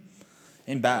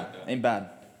 ain't bad. Ain't bad.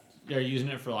 Are you using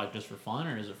it for like just for fun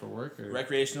or is it for work or?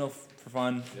 Recreational for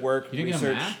fun, work, You didn't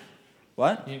research. get a Mac?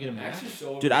 What? You didn't get a Mac? Actually,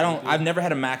 so Dude, I've never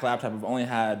had a Mac laptop. I've only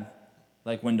had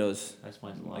like Windows, That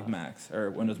explains a lot. like Macs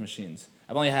or Windows machines.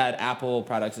 I've only had Apple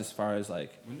products as far as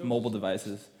like mobile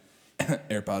devices,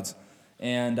 AirPods,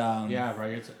 and Yeah,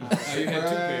 right. It's, Oh, you had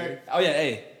two pair. Oh yeah,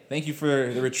 hey, thank you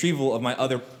for the retrieval of my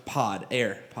other pod,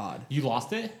 AirPod. you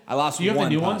lost it? I lost Do you have one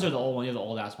the new pod. ones or the old one? You have the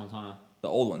old ass ones, huh? The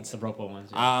old ones. The broke ones.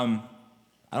 Yeah.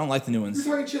 I don't like the new You're ones.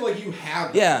 talking shit like you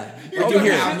have. Yeah, You're over doing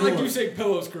here. that. Like you say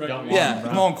pillows correctly. Don't want Yeah, them, bro.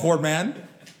 come on, cord man.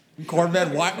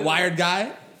 Wired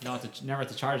guy. No, never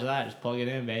have to charge that. Just plug it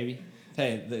in, baby.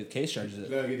 Hey, the case charges it.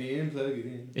 Plug it in, plug it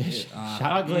in. Shout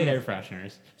out Glade Air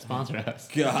Fresheners. Sponsor us.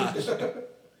 Gosh.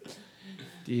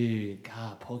 Dude,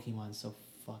 God, Pokemon's so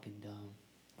fucking dumb.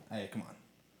 Hey, come on.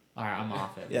 Alright, I'm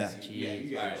off it. Yeah. Jeez. Yeah, you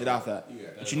got Get off that. You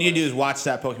got What you need to do is watch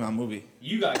that Pokemon movie.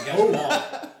 You got to guess them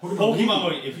all.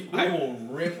 Pokemon. If you, I will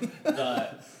rip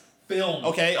the film.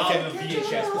 Okay. Out of a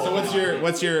VHS. So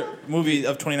what's your movie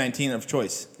of 2019 of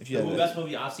choice? If you The have best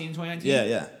movie I've seen in 2019?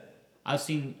 Yeah.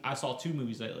 I saw 2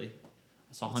 movies lately.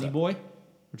 I saw Honey Boy,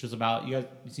 which was about you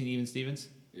seen Even Stevens?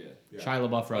 Yeah. Shia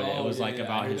LaBeouf wrote it. It was I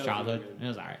about heard his that was childhood. really good. And it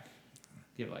was alright.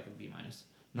 Give it like a B-.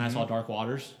 And I saw Dark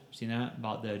Waters. Seen that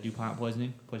about the DuPont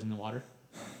poisoning the water?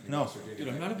 No. Dude,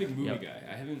 I'm not a big movie Yep. guy.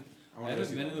 I haven't wanna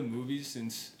see been that. to the movies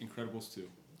since Incredibles 2.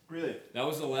 Really? That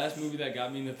was the last movie that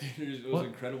got me in the theaters. It was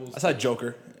What? Incredibles. I saw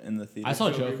Joker in the theater. I saw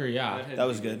Joker, yeah. had That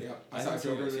was to be good. Yeah, I I saw haven't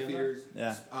seen Joker in it. the Seen theaters.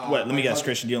 Yeah. Uh, What? Let me my guess, cousin-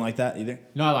 Christian. You don't like that either?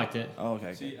 No, I liked it. Oh,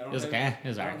 okay. See, I It was don't okay. have, It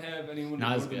was I alright. don't have anyone to Not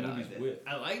go as to the good. movies with.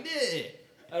 I liked it.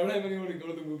 I don't have anyone to go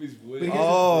to the movies with. But here's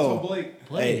Oh. so Blake,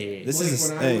 Hey, this Blake, is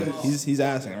when I hey. was- He's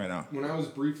asking right now. when I was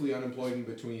briefly unemployed in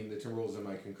between the Timberwolves and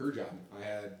my Concur job, I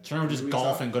had. Turn over just 3 weeks golf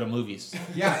off. and go to movies.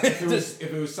 Yeah, if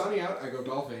it was sunny out, I go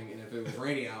golfing, and if it was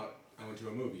rainy out, I went to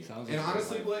a movie. Sounds And like a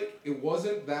honestly, plan. Blake, it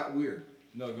wasn't that weird.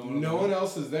 No, going No one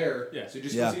else is there, Yeah. so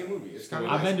just Yeah. go see a movie. It's kind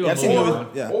of I've nice. been to Yeah, a I've seen movie. movies.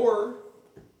 Yeah. Or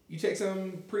you take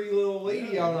some pretty little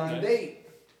lady out on a date.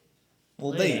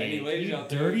 Well, Hey, date. Any ladies you out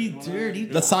there? dirty, you wanna- dirty.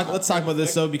 Let's talk about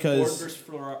this though Ford because versus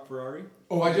Ferrari.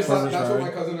 Oh, I just Ford saw, versus that's what Ferrari. my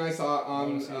cousin and I saw on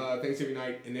wanna see it. Thanksgiving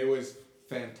night, and it was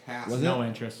fantastic. Was it? No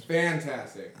interest.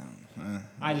 Fantastic. I'm not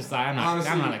Honestly, I'm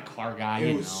not a car guy, It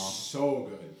you was know. so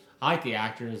good. I like the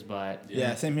actors, but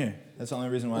yeah, same here. That's the only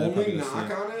reason why I probably Only go see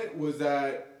knock it. on it was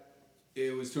that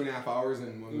it was 2.5 hours,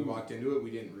 and when we walked into it,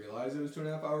 we didn't realize it was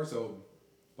 2.5 hours. So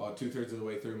about 2/3 of the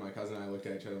way through, my cousin and I looked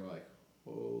at each other and were like,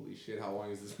 "Holy shit! How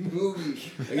long is this movie?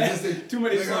 Like, is this, Too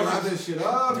many They're gonna wrap sluggers. this shit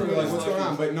up. Too Or many like, what's going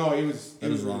on?" sluggers. But no, it was It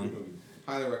was a really long. good movie.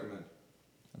 Highly recommend.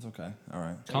 That's okay. All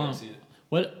right. I Cullan, gotta see it.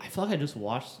 what I feel like I just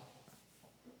watched.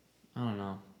 I don't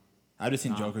know. I've just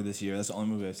seen Joker this year. That's the only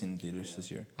movie I've seen in theaters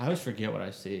this year. I always forget what I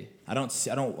see. I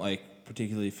don't like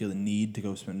particularly feel the need to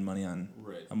go spend money on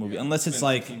Right. a movie Yeah. unless it's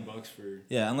Spend like $15 for.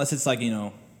 unless it's like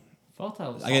Felt I saw I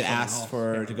get something asked else.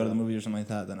 for Can't to go to the remember. movie or something like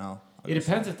that, then I'll It go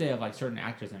depends if they have like certain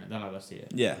actors in it. Then I'll go see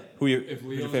it. see it. Yeah. Who's your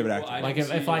If favorite actor? I Like,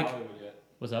 didn't if see like- Hollywood yet.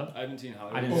 What's up? I haven't seen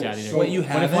Hollywood. I didn't see that either. so What, you good.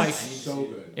 But if haven't? like So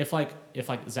good. if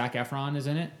like Zac Efron is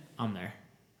in it, I'm there.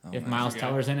 If man. Miles Okay.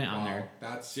 Teller's in it, I'm Wow, there.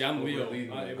 that's See, I'm what we're Leo.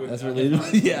 leading It with. would- That's what we're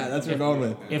leading. Yeah, that's what we're going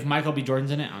with. If Michael B. Jordan's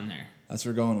in it, I'm there. That's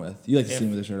what we're going with. You like to If- see him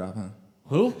with his shirt off, huh?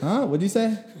 Who? Huh? What'd you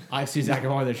say? I see Zac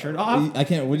Efron with his shirt off. I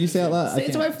can't. What'd you say out loud? I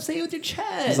can't. Say it with your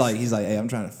chest. He's like, hey, I'm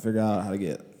trying to figure out how to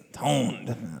get toned.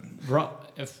 Man. bro.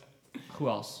 If who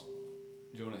else?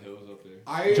 Jonah Hill's up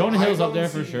there. Jonah I Hill's go up there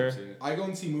and for see- sure. I go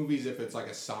and see movies if it's like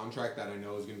a soundtrack that I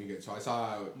know is gonna be good. So I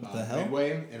saw the hell?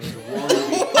 Midway, and it was a war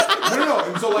movie. No.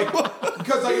 And so like,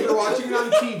 because like if you're watching it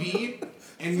on TV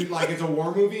and like it's a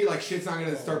war movie, like shit's not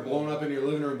gonna start blowing up in your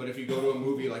living room. But if you go to a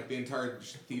movie, like the entire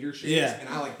theater shakes. Yeah. And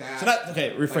I like that. So not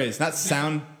okay. Rephrase. Not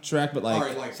soundtrack, but like all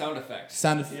right, like Sound effects.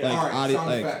 sound of Yeah. like all right, audio. sound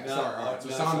Like effects. No, Sorry, all right. So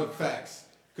no, sound sound effects.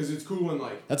 Because it's cool when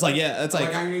like. that's like that's Like,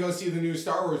 like I'm gonna go see the new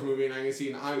Star Wars movie and I'm gonna see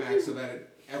it in IMAX so that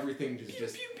everything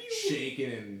just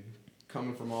shaking and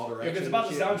coming from all directions. If it's about the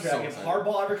and shit. I'm soundtrack, so if excited.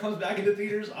 Hardball ever comes back into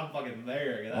theaters, I'm fucking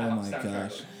there. That Oh my soundtrack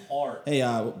gosh. was hard.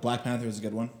 hey, Black Panther is a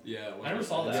good one. Yeah. I never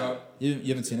saw that. Yeah. You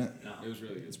haven't seen it? No. It was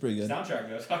really good. It's pretty good. Soundtrack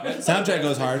goes. Soundtrack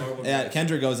goes hard. Yeah,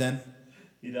 Kendrick goes in.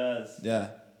 He does. Yeah.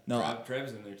 No.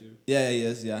 Trav's in there too. Yeah, he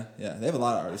is. Yeah, yeah. They have a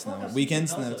lot of artists now.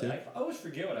 Weekends in there too. I always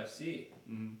forget what I see.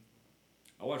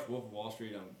 I watched Wolf of Wall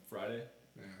Street on Friday.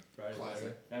 Yeah. Friday.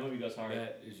 Classic. That movie goes hard.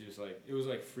 That is just like it was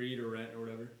like free to rent or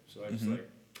whatever. So I just Mhm. like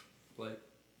play.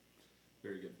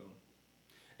 Very good film.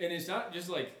 And it's not just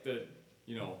like the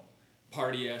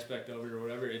party aspect of it or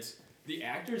whatever. It's the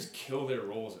actors kill their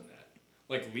roles in that.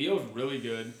 Like Leo's really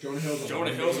good. Jonah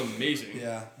Hill's amazing.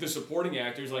 Yeah. The supporting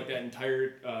actors, like that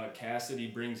entire cast that he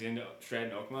brings into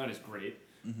Stratton Oakmont, is great.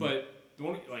 But the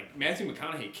one like Matthew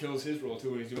McConaughey kills his role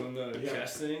too when he's doing the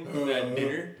chess thing, that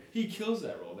dinner. He kills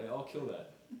that role. They all kill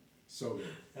that. So good.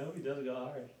 That movie does go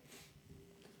hard.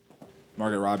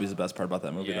 Margot Robbie's the best part about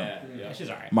that movie, Yeah, Yeah, yeah. she's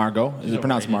alright. though. Is She's it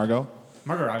pronounced overrated. Margot?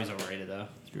 Margot Robbie's overrated though.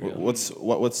 Let's be real.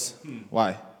 What's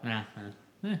why? Nah,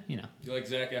 you know. You like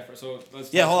Zac Efron? So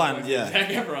let's. Yeah, talk hold about on, yeah. Zac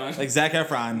Efron. Like Zac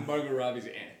Efron. Margot Robbie's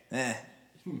Eh.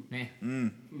 Eh.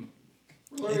 We're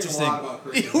learning Interesting. a lot about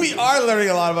Christian. We are learning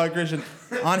a lot about Christian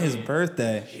on his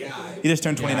birthday. Yeah. He just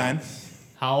turned 29.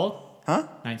 How old? Huh?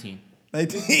 19.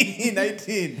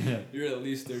 19. You're at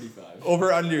least 35.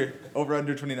 Over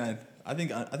under 29. I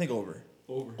think over.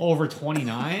 Over. Over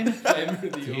 29? Hammer the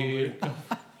Dude. over.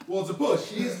 Well, it's a push.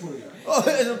 He is 29. Oh,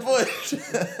 it's a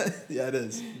push. Yeah, it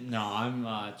is. No, I'm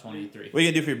 23. What are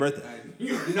you gonna do for your birthday?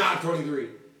 You're not 23.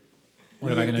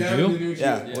 What am I gonna Devin do? DiNucci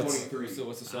Yeah, is what's- 23.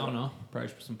 What's the I song? don't know. Probably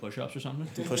just some push-ups or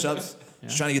something. Push-ups. Yeah.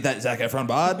 Just trying to get that Zac Efron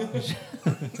bod.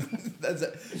 That's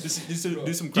it. Just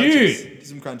do some crunches. Dude. Do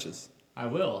some crunches. I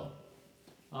will.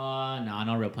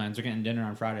 No real plans. We're getting dinner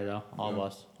on Friday though. All of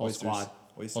us, whole Oysters. squad,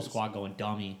 Oysters. whole squad going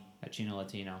dummy at Chino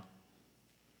Latino.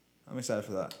 I'm excited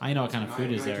for that. I know what kind of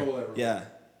food is there. Yeah.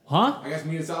 Huh? I guess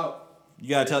meet us out. You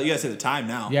gotta say the time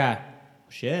now. Yeah.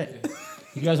 Shit.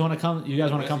 You guys want to come? You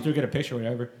guys want to come through, get a picture,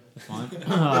 whatever. That's fine.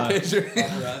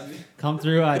 Come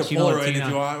through Chino Polaroid if you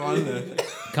Latino. want one.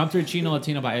 Come through Chino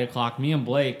Latino by 8:00. Me and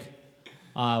Blake,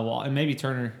 well, and maybe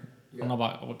Turner. I don't know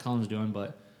about what Cullen's doing,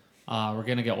 but we're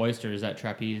gonna get oysters at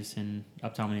Trapeze in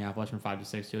Uptown Minneapolis from 5 to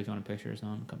 6 too. If you want a picture or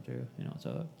something, come through. You know,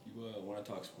 so. You want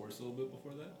to talk sports a little bit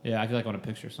before that? Yeah, I feel like I want a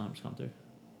picture or something. Just come through.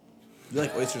 You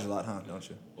like oysters a lot, huh? Don't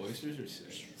you? Oysters are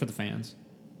sick. For the fans.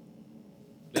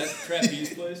 That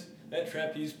trapeze place. That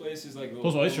trapeze place is like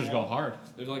Those oysters go hard.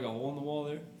 There's like a hole in the wall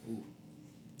there. Ooh.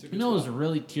 You know, what was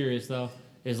really curious though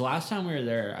is last time we were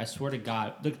there. I swear to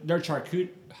God, their charcuterie.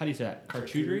 How do you say that?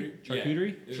 Charcuterie.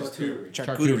 Charcuterie. Yeah.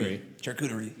 Charcuterie.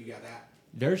 Charcuterie. You got that.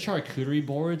 Their charcuterie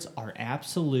boards are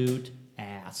absolute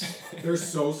ass. They're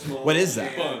so small. What is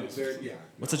that? Yeah.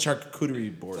 What's a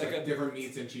charcuterie board? It's like different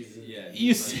meats and cheeses. Yeah.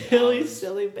 You silly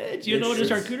bitch. You know what a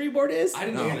charcuterie board is? I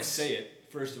didn't know how to say it.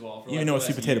 First of all, You even know what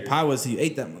sweet potato pie was, so you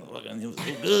ate that motherfucker, and it was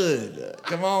so good.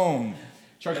 Come on.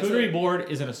 Charcuterie board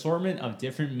is an assortment of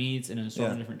different meats and an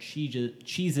assortment of different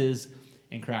cheeses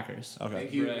and crackers. Okay.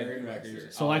 Thank you very much.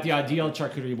 So like the ideal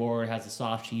charcuterie board has a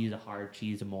soft cheese, a hard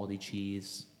cheese, a moldy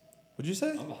cheese. What'd you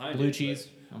say? I'm behind Blue it. cheese.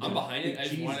 I'm behind it. I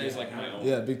just want it as like my own.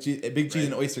 Yeah, big cheese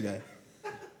and oyster guy.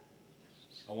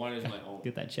 I want it as my own.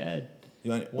 Get that Chad.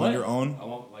 You want What? your own? I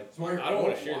want like. I don't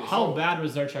want to share this. How bad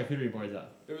was their charcuterie board though?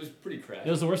 It was pretty crappy.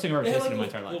 It was the worst thing I've ever They had tasted like in my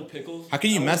entire little life. pickles. How can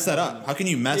you mess that up? How can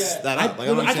you mess that up? Like,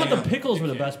 I don't thought the understand. pickles were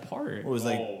the best part. What was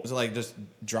was it like just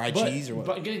dry But, cheese or what?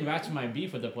 but getting back to my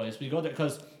beef with the place, we go there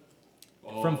because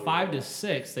from 5 to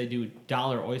 6 they do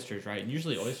dollar oysters, right? And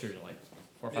usually oysters are like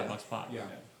 $4 or $5 a pop. Yeah.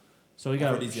 So we got a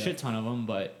Already, yeah. shit ton of them,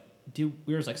 but we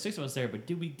were like 6 of us there, but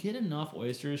did we get enough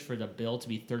oysters for the bill to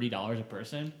be $30 a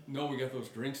person? No, we got those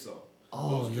drinks though.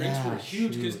 Oh, those drinks yeah, were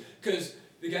huge shoot. because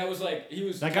the guy was like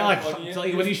That guy plugging it. like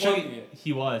He when was he showed plugging it.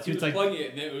 he was like plugging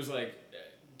it, and it was like,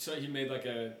 so he made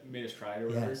us try it or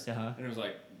whatever, yes, uh-huh. and it was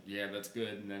like, yeah, that's good.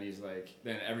 And then he's like,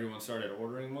 then everyone started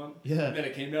ordering one. Yeah. And then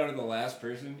it came down to the last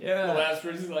person. Yeah. The last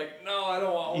person's like, no, I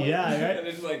don't want one. Yeah, right. And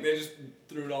it's like they just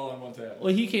threw it all on one tab.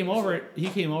 Well, he came over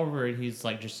and he's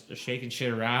like just shaking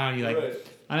shit around. He like Right.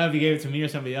 I don't know if he gave it to me or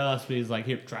somebody else, but he's like,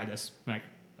 here, try this. I'm like,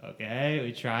 okay,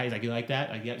 we try. He's like, you like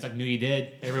that? Like, yeah. He's like, knew you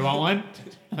did. Ever want one?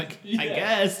 I'm like, I Yeah.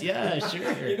 guess, yeah,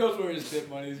 sure. He knows where his tip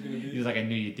money is gonna be. He was like, I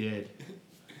knew you did.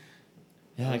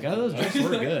 Yeah, like, oh, those drinks were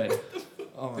good.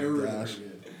 Oh They were my really gosh.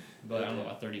 good. But I don't know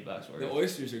about $30 worth. The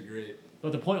oysters are great.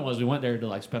 But the point was, we went there to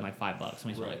like spend like $5. And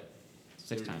we spent Right. like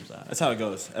 6 times that. That's how it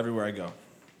goes everywhere I go.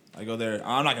 I go there.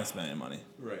 I'm not gonna spend any money.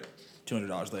 Right.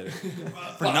 $200 later.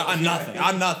 On nothing.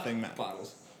 On nothing, man.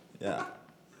 Bottles. Yeah.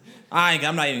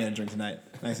 I'm not even gonna drink tonight.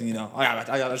 Next thing you know, I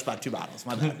got just about 2 bottles.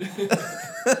 My bad.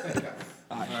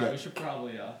 All right, we should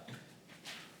probably.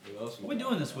 What else? What are we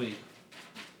doing this week?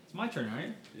 It's my turn,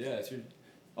 right? Yeah, it's your.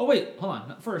 Oh wait, hold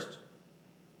on. First, do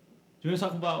you want to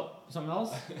talk about something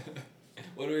else?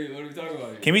 What are we talking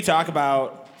about here? Can we talk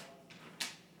about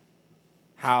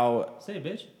how Say it,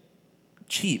 bitch.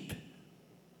 cheap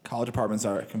college apartments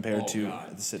are compared to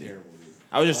God, the city? terrible, dude.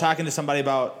 I was just talking to somebody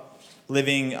about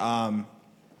living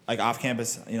like off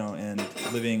campus, and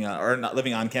living or not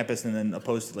living on campus, and then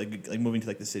opposed to like moving to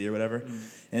like the city or whatever.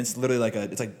 And it's literally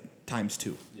it's like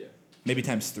 ×2, Yeah, maybe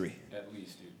 ×3. at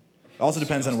least, dude. It also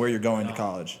depends on where you're going to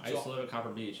college. I used to live at Copper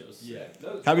Beach. It was Yeah.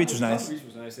 Copper Beach was nice. Copper Beach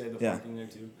was nice. They had the Yeah. parking there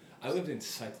too. I lived in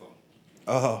Cyclone.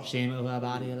 Oh, She move her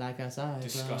body like a cyclone.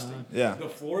 Disgusting. yeah, The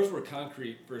floors were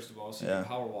concrete, first of all, so you Yeah. could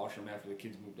power wash them after the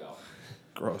kids moved out.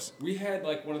 gross. We had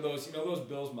like one of those, those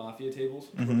Bill's Mafia tables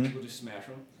where Mhm. people just smash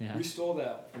them. Yeah. We stole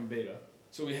that from Beta.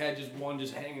 So we had just one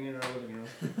just hanging in our living room.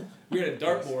 We had a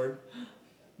dartboard,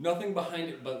 nothing behind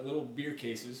it but little beer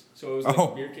cases. So it was like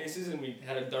Oh. beer cases, and we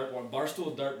had a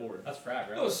barstool dartboard. That's frat,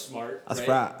 That was smart. That's right?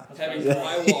 frat. Having Yeah.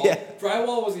 drywall. Yeah.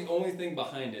 Drywall was the only thing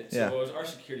behind it, so Yeah. it was our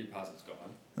security deposit's gone.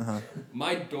 Uh-huh.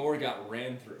 My door got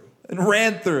ran through. And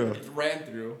ran through. It ran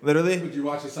through. Literally. Did you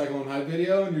watch the Cyclone High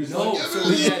video and you're just No, like, so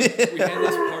we had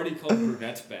this party called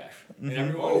Brunettes Bash, and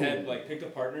everyone Oh. had like picked a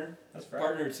partner. That's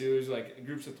Partner or two. It was like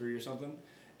groups of 3 or something,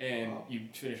 and Wow. you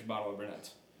finish a bottle of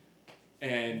Brunettes.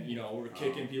 And we're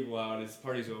kicking people out as the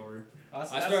party's over. I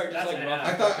That's- started that's just like an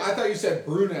rough. I thought you said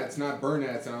brunettes, not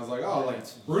burnettes, and I was like, oh,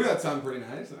 Brunettes. like brunettes sound pretty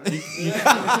nice.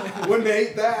 Wouldn't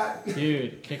hate that.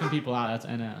 Dude, kicking people out, that's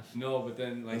NF. No, but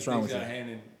then like What's wrong things with got you? hand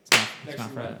and It's not next thing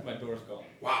frat. my door's gone.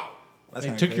 Wow. That's They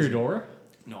kinda took your crazy. door?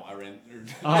 No, I ran.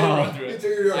 Oh. I didn't run through They it. took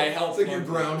your door. I It's helped. like you're one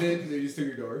through it. grounded. They just took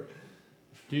your door.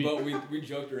 Dude. But we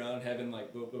joked around having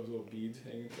like those little beads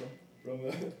hanging from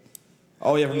the.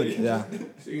 Oh yeah, from the yeah.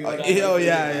 So you Like, like, oh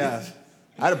yeah.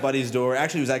 I had a buddy's door.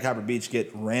 Actually, it was at Copper Beach.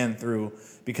 Get ran through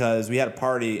because we had a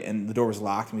party and the door was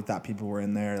locked and we thought people were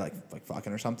in there like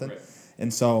fucking or something. Right.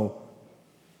 And so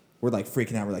we're like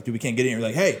freaking out. We're like, dude, we can't get in here. We're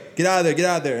like, hey, get out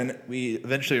of there. And we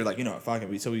eventually were like, you know what, fuck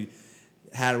it. So we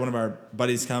had one of our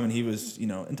buddies come and he was,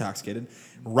 intoxicated.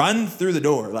 Run through the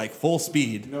door like full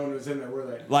speed. no one was in there, were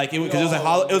they? Like because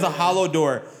it was a hollow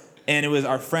door and it was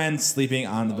our friend sleeping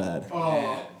on the bed.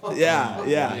 Oh.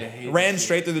 Yeah. Ran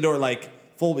straight through the door like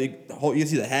full big whole. You can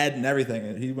see the head and everything.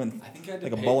 And he went I think I had to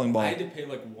like a pay, bowling ball. I had to pay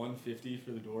like $150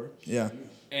 for the door. Yeah.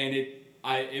 And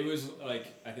it was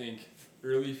like I think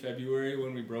early February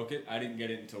when we broke it. I didn't get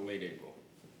it until late April.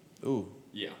 Ooh,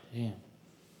 Yeah. Damn.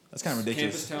 that's kind of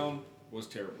ridiculous. Campus Town was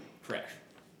terrible. Trash.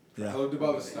 I Yeah. lived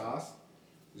above a Stas.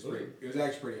 It was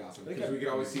actually pretty awesome They because got- we could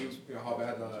always see how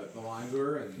bad the lines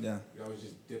were, and Yeah. we always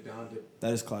just dip down, dip.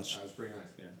 That is clutch. That was pretty nice.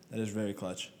 Yeah. That is very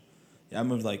clutch. Yeah, I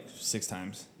moved like 6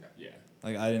 times. Yeah.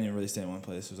 Like I didn't even really stay in one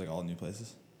place. It was like all new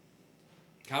places.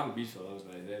 Copper Beach though, that was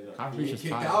nice. They had, Copper You Beach get is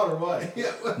kicked tight. out or what?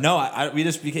 Yeah. No, we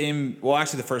just became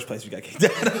actually the first place we got kicked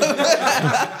out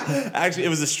of. Actually, it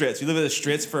was the Stritz. We lived at the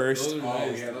Stritz first. those are Oh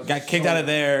nice. yeah. Those Got are kicked so out of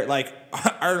there. Like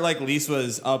our lease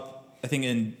was up. I think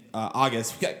in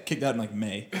August. We got kicked out in like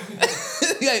May.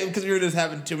 Yeah, because we were just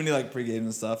having too many like pre-games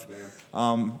and stuff.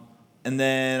 Damn. And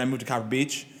then I moved to Copper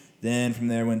Beach. Then from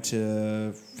there went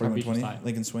to Beach was 4120 tight.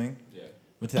 Lincoln Swing. Yeah.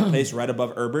 Went to that place right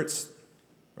above Herbert's,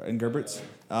 right in Gerbert's,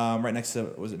 right next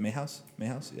to was it Mayhouse?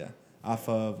 Mayhouse, yeah, off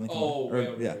of Lincoln. Oh, or, way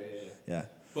over yeah, there, yeah. yeah.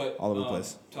 But All over the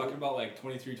place. Talking about like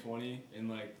 2320 and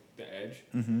like the Edge,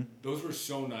 Mm-hmm. those were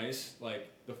so nice.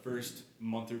 Like the first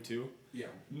month or two. Yeah.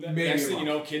 Next thing you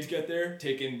know, kids get there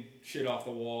taking shit off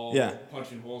the wall, Yeah.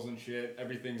 punching holes and shit.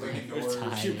 Everything's Breaking like doors.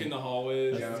 Tight. puking the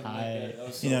hallways. That's everything like tight. that. That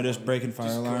was so You know, just funny. breaking fire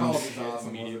Just alarms. College shit was awesome,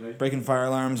 immediately. wasn't Breaking fire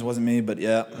alarms wasn't me, but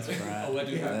yeah,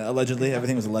 Allegedly. allegedly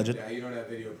everything was alleged. Yeah, you don't have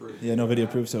video proof. Yeah, no video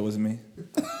proof, so it wasn't me.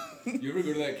 You ever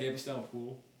go to that campus town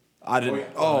pool? I didn't. yeah.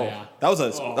 Oh, Oh, yeah. that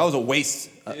was a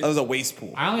waste. That was a waste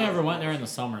pool. I only ever went there in the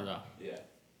summer though. Yeah.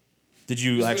 Did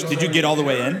you actually? Did you get all the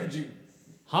way in? Did you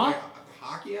Huh? play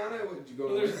hockey on it? What, did you go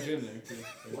Well, to? there's a gym there too.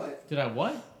 What? Did I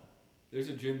what? There's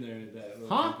a gym there that.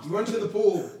 Huh? You went to the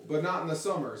pool, but not in the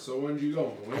summer. So when did you go?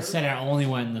 In the winter? I said I only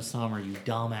went in the summer. You So you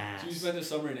dumbass. spent the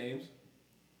summer in Ames?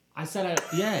 I said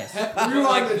I yes.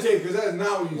 Rewind the tape because that is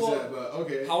not what you Well, said. But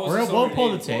okay. How was We're the gonna- summer we'll in pull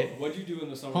the Ames? tape. What'd you do in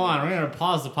the summer? Hold on, in we're gonna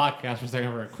pause the podcast for a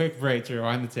second for a quick break to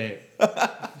rewind the tape.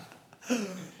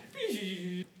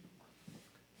 Ames?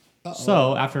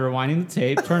 So after rewinding the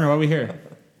tape, Turner, what we hear?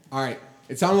 All right.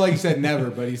 It sounded like he said never,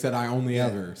 but he said I only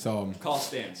ever. So Call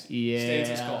stance. Yeah. Stance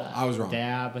is called. I was wrong.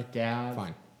 Dab.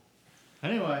 Fine.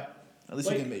 Anyway, At least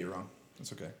Like- you didn't admit you're wrong.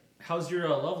 That's okay. how's your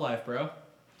love life, bro?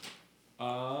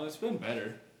 It's been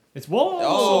better. It's whoa.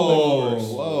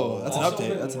 Whoa, that's an Also update.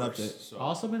 been That's an worse, update. so-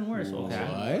 Also been worse.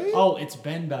 Okay. What? Oh, it's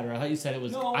been better. I thought you said it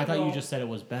was. No, I thought you no. just said it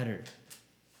was better.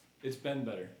 It's been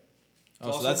better. Oh,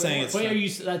 so also that's been saying worse. it's. Wait, are you?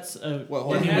 That's. Well,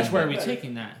 hold in on. which way are we Better.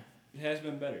 taking that? It has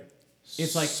been better.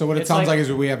 It's like. So what it it's sounds like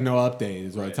is we have no update.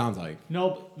 Is what Right. it sounds like.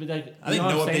 No, but like. I think you know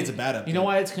no what I'm update's saying? a bad You know update.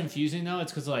 why it's confusing though?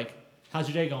 It's because like, how's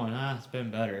your day going? It's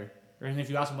been better. Or if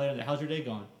you ask them later, how's your day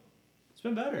going? It's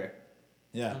been better.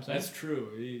 You know Yeah. what I'm saying? That's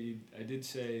true. I did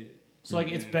say. So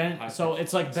like it's in been high so pitch.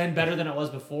 it's like been better than it was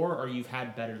before, or you've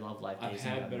had better love life I've days.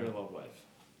 had than better that? love life.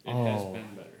 It has Oh.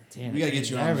 been better. Damn, We gotta get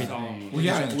you on that. everything.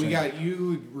 We got.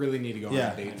 You really need to go Yeah.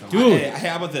 on a date. sometime. Dude. Hey,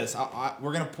 how about this?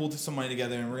 We're gonna pull some money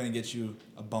together and we're gonna get you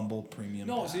a Bumble premium.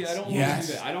 No, pass. see, I don't want Yes.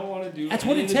 to do that. I don't want to do. That's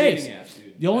what any it of the takes. dating apps,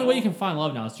 dude. The only I way you don't- can find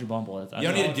love now is through Bumble. You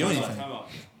don't need to do Time out, anything. time out.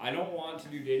 I don't want to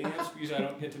do dating apps because I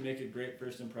don't get to make a great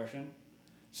first impression.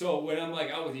 So when I'm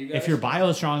like out with you guys, If your bio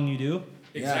is strong, you do.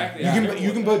 exactly, You I'm can careful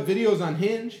you can with put videos on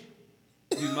Hinge.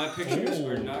 that. Dude, my pictures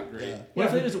are not great. What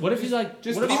if they just? What if he's like?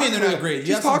 Just what if What do you mean they're not great? You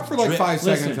Just have talk some for like drip- 5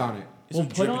 Listen. seconds on it. We'll some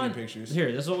put dripping on pictures.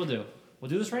 here. This is what we'll do. We'll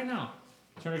do this right now.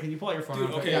 Turner, can you pull out your phone? Dude,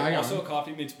 real quick? okay. Yeah, I got Also, one.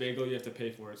 coffee meets bagel. You have to pay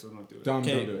for it, so don't do it. Don't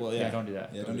Okay, do it. well, Yeah, yeah. don't do that.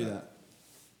 Yeah, don't do that.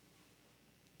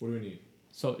 What do we need?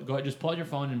 So go ahead, just pull out your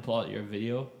phone and pull out your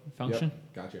video function.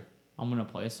 Yep, gotcha. I'm gonna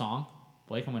play a song.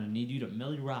 Blake, I'm gonna need you to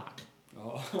Millie Rock.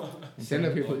 Oh. Stand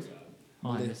up here, please.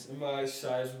 Hold on, just In my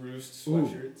size roost Ooh,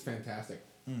 sweatshirt. it's fantastic.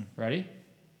 ready?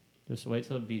 Just wait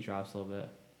till the beat drops a little bit.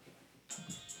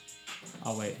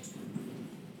 Oh wait.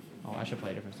 Oh, I should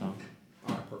play a different song.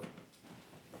 All right, perfect.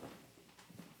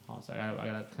 Hold on a second. I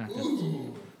gotta connect this.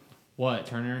 What,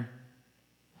 Turner?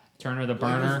 Turner the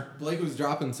burner. Blake was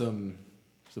dropping some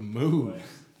moves.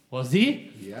 Was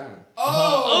he? Yeah.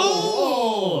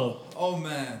 Oh! Oh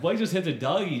man. Blake just hit the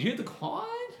Dougie. Did you hit the quad?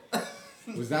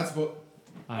 Was that supposed?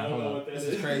 I don't know what that This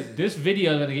is. is crazy. This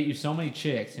video is gonna get you so many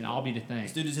chicks, and I'll be the thing.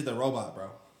 This dude just hit the robot, bro.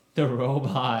 The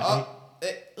robot.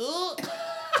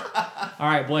 All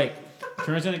right, Blake.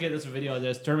 Turner's gonna get this video of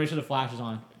this. Turner, make sure the flash is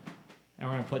on, and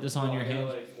we're gonna put this on your Hinge.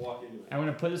 Like, walk into it. And we're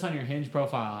gonna put this on your Hinge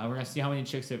profile, and we're gonna see how many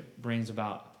chicks it brings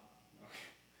about.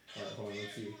 All right, hold on,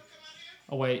 let's see.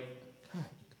 Oh wait.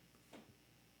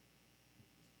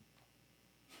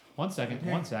 One second.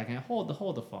 Hold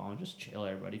the phone. Just chill,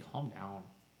 everybody. Calm down.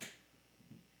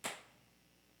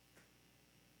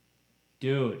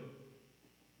 Dude.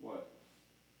 What?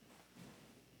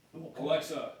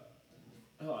 Alexa.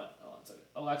 Hold on a second.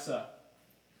 Alexa,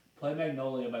 play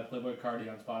Magnolia by Playboy Cardi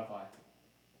on Spotify.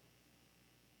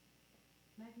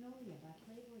 Magnolia by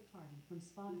Playboy Cardi from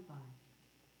Spotify.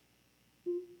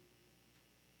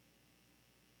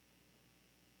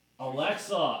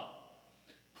 Alexa,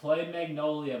 play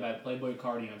Magnolia by Playboy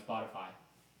Cardi on Spotify.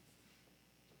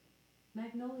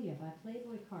 Magnolia by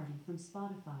Playboy Cardi from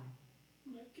Spotify.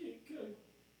 Okay, good.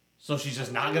 So she's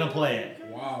just not gonna play it.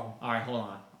 Wow. All right, hold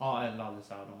on. I'll edit all this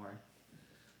out. Don't worry.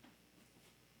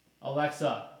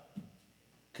 Alexa,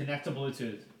 connect to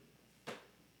Bluetooth.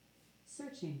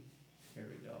 Searching. Here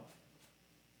we go.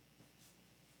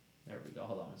 There we go.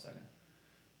 Hold on one second.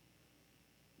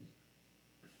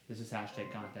 This is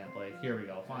hashtag content, Blake. Here we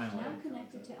go. Finally. Now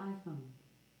connected to iPhone.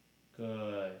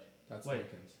 Good. That's Wait.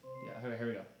 Lincoln's. Yeah. Here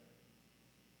we go.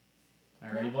 All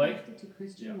right, Now ready, Blake? connected to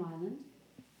Christian Yeah. Wyland.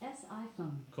 S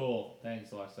iPhone. Cool.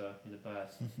 Thanks, Alexa. You're the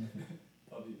best.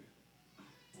 Love you.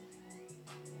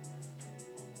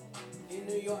 In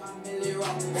New York, I'm Millie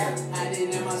Rock.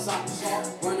 Hiding in my socks.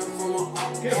 Running from a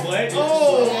up. Get Blake.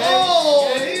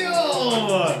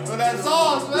 For that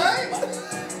sauce, man.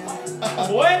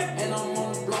 What? And I'm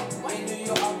on the block. In New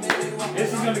York, I'm Millie Rock.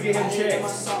 This is gonna get him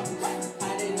chicks.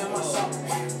 Hiding in my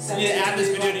socks. You need to add this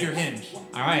video to your Hinge.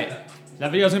 All right.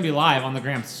 That video's gonna be live on the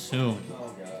gram soon.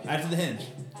 Oh God. Add to the Hinge.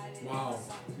 Wow.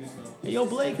 Please no. Hey, yo,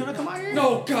 Blake, you wanna come out here?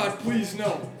 No, God, please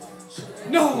no.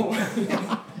 No.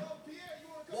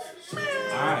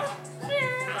 All right.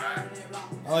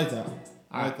 I like that.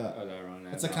 I like that. Oh, no, wrong.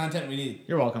 That's the content we need.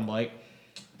 You're welcome, Blake.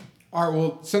 All right,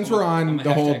 well, since we're on I'm a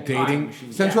the whole hashtag dating, crime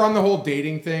machine. since we're on the whole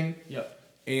dating thing Yep.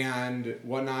 and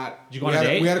whatnot, Did you go we on a had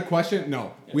date? we had a question.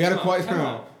 No, we had a question. Come No,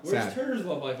 on. Where's sad. Turner's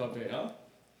love life update, huh?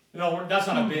 No, that's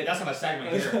not a bit. That's not a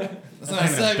segment here. That's not not a even a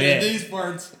segment bit. in these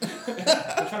parts. We're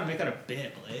trying to make that a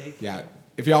bit, Blake. Yeah,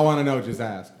 if y'all want to know, just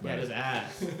ask. Yeah, But just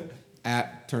ask.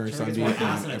 at Turner Turner gets Sunday more ass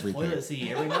on than a everything. toilet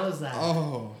seat. Everybody knows that.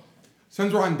 Oh.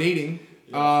 Since we're on dating,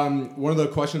 one of the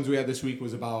questions we had this week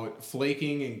was about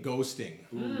flaking and ghosting.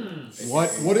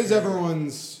 What is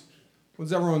everyone's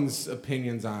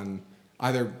opinions on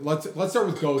either? Let's start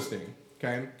with ghosting.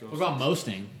 Okay, What about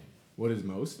mosting? what is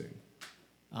mosting?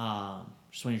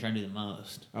 Just when you're trying to do the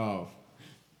most. Oh,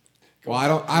 well,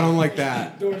 I don't like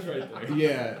that. Door's right there.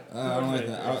 Yeah, I don't like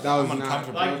that. that was I'm not.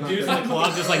 uncomfortable. that was Like not dudes in good. the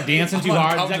club just like dancing too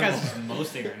hard. That guy's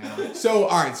mosting right now. So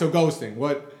all right, so ghosting.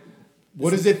 What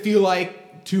does it feel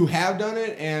like to have done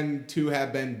it and to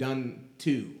have been done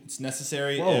to? It's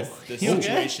necessary Whoa. if the You okay?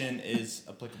 situation is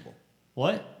applicable.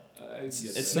 What? It's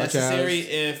Such necessary as?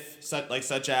 if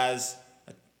such as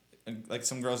like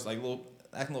some girls like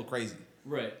acting a little crazy.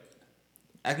 Right.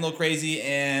 Acting a little crazy,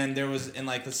 and there was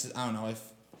like this. I don't know.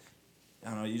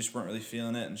 You just weren't really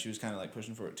feeling it, and she was kind of like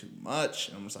pushing for it too much.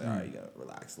 And I'm just like, all right, you gotta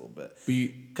relax a little bit.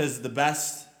 Because the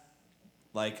best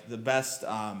way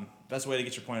to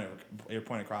get your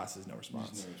point across is no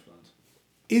response. No response.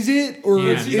 Is it or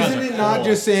Yeah, you guys isn't are it not cool.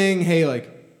 just saying, hey, like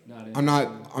Not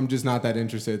I'm just not that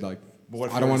interested. Like But what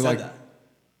if I don't want to like. that?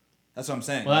 That's what I'm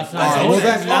saying. Well, that's Like, not All right, ghosting. well,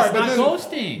 then- that's all right, not but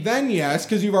ghosting. Then yes,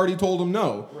 because you've already told them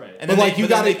no. Right. And But then like they- you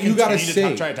but then gotta they you gotta continue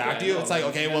to say try to talk to you. Yeah, It's like, no,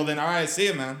 okay, yeah. well then, all right, see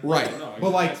you, man. right. No, But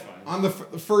like that's fine. on the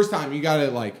first time, you gotta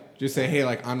like just say, hey,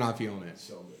 like I'm not feeling it.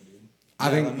 So good, dude. I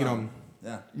think you know.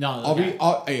 Yeah. No,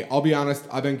 I'll be honest.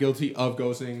 I've been guilty of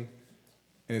ghosting,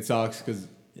 and it sucks because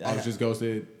I was just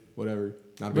ghosted. Whatever.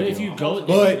 Not a But big if deal. you go,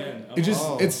 But Man, it just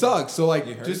Oh. it sucks. So You like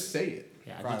hurt? just say it.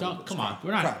 yeah, Cry just a don't. little Come bit. on,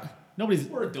 we're not. Cry. Nobody's.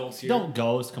 We're adults here. Don't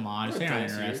ghost. Come on, We're just say you're not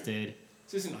adults here. interested.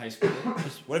 This isn't high school.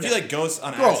 What if you like ghost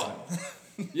on Grow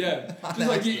accident? Yeah. Just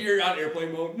like you're on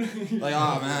airplane mode. Like,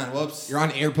 oh man, whoops. You're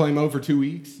on airplane mode for 2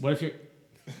 weeks. What if you're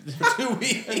For 2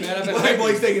 weeks. Hey, man, I've been Like hiking.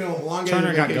 Blake's taking a long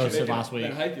Turner got vacation. ghosted last week?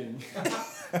 Been hiking.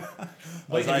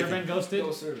 Blake, have you ever hiking. been ghosted?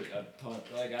 Go serve it a ton.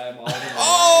 Like I'm always on the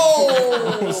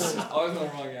Oh! always on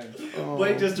the wrong end.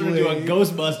 Blake just turned into a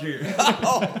Ghostbuster.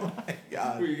 Oh my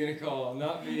god. Who are you gonna call?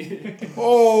 Not me.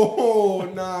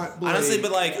 Not Blake. Honestly,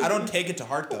 but like, I don't take it to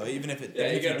heart though. Even if it,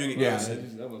 Yeah, even you if you gotta. do get Yeah.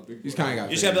 ghosted, I'm a big He's boy. kind of got.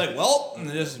 you just gotta be like, well, and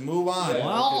then just move on. Yeah.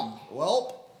 Well,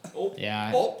 Well.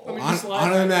 Yeah. Oh, let me On- just slide on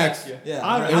to the right next. past you.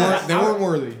 Yeah. They weren't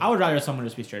worthy. I would rather someone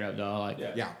just be straight up though. Like,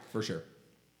 Yeah. Yeah, for sure.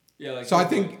 Yeah, like So I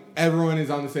think everyone is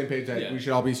on the same page that Yeah. we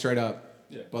should all be straight up.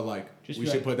 Yeah. But like, Just we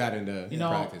be should like, put that into you know,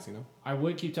 practice. You know. I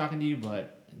would keep talking to you,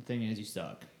 but the thing is, you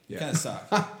suck. You Yeah. kind of suck.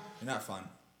 You're not fun.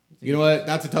 You know what?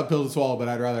 That's a tough pill to swallow, but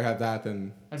I'd rather have that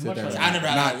than I'd sit much there. rather and I never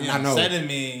not, had not know. said to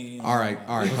me. All right.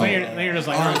 Then you're just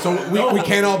like, All right, so we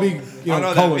can't all be, you I know,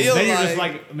 know that Cullan. feels then you're just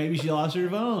like- like, maybe she lost her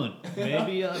phone.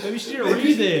 Maybe she didn't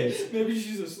read it. maybe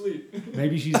she's asleep.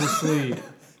 Maybe she's asleep.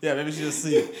 Yeah, maybe she's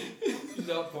asleep. She's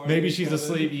not partying, Maybe she's Cullan.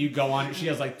 asleep. You go on. She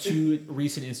has like 2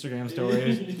 recent Instagram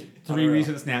stories, 3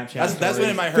 recent Snapchat. That's when it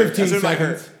stories. might hurt. 15 That's when it might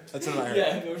seconds. hurt. That's when it might hurt.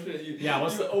 Yeah, no shit. Yeah,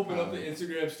 what's you the- open up the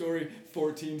Instagram story,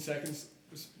 14 seconds,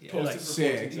 posted like for 14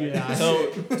 sick. seconds.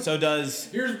 Yeah. So does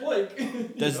Here's Blake.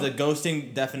 the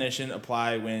ghosting definition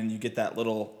apply when you get that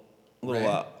little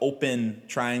Red. open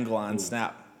triangle on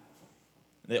Snap?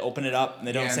 They open it up and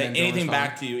they don't Yeah, and say then don't anything respond.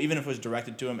 back to you, even if it was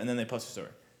directed to them, and then they post a story.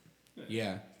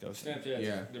 Yeah. Ghosting. Snapchat's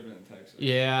Yeah. different than text.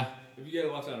 Yeah. If you get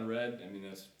it left on red, I mean,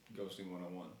 that's ghosting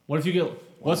 101. What if you get?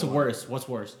 What's worse? What's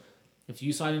worse? If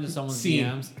you slide into someone's Scene.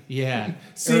 DMs, yeah.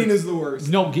 Scene is the worst.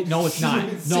 No, no, it's not.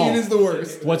 Scene No. is the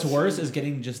worst. What's worse is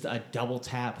getting just a double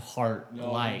tap heart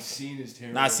No, like. scene is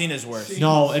terrible. Nah, scene is worse. Scene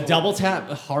No, is a so double bad.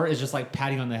 tap heart is just like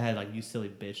patting on the head, like you silly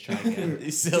bitch, try again.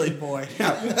 You silly boy.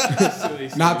 Silly,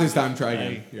 Not silly. this time. Try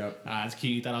again. Yep. That's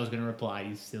cute. You thought I was gonna reply,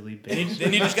 you silly bitch.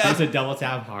 Then you just It's gotta a double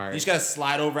tap heart. you just gotta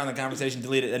slide over on the conversation,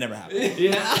 delete it. It never happened.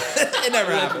 Yeah. It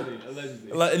never happened.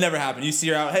 Allegedly. It never happened. You see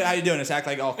her out. Hey, how you doing? Just act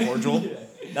like all cordial.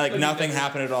 Like nothing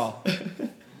happened at all.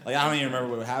 Like I don't even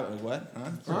remember what happened. Like, what?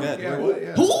 Huh? We're good. Yeah, We're, what?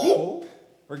 Yeah.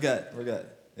 we're good. We're good.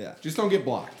 Yeah. Just don't get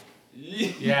blocked.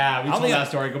 Yeah, we I told think that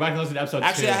story. Go back and listen to episode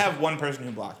Actually, 2. I have one person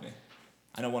who blocked me.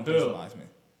 I know one Who? person who blocked me.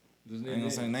 There's I no ain't gonna name.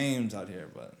 say names out here,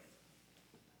 but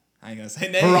I ain't gonna say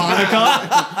names. Veronica,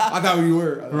 I thought you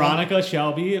were. Veronica,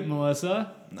 Shelby,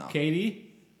 Melissa, No. Katie.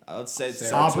 Let's say it Sarah.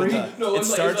 starts with Aubrey? a, No, it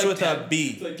it's starts like with a 10. B.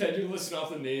 It's like 10 you listen off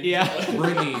the names. Yeah.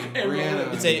 Brittany. Everyone-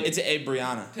 Brianna. It's a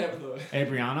Brianna. Tabitha. Hey,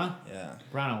 Brianna. Yeah.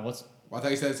 Brianna, what's? Well, I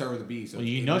thought you said it started with a B. So Well,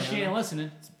 you know she ain't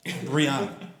listening.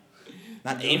 Brianna.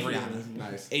 Not Adriana.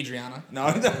 Nice. Adriana. No,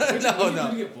 no, When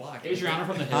no. did you get blocked? Adriana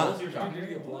from the hills. You're How talking did you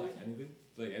to? get blocked? Anything?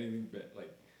 Like anything?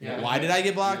 Like. Yeah. Why did I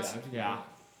get blocked? how'd you get Yeah.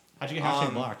 blocked? How'd you get hashtag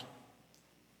Um, blocked?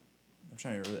 I'm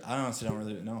trying to really. I honestly don't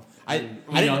really know. I He didn't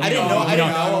knows- know. I he didn't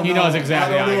knows- know. He knows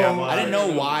exactly how he got know. blocked. I didn't know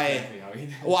why. Exactly how he-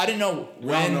 Well, I didn't know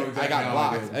when know exactly I got how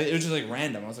I blocked. did. It was just like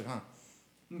random. I was like, huh.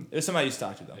 It was somebody I used to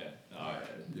talk to though. Yeah. All right.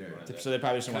 Yeah. So they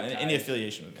probably just don't want Cut any ties.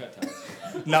 affiliation with me. Cut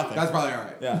ties. Nothing. That's probably all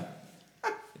right. Yeah.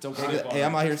 It's okay. Stiff Hey,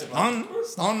 I'm out here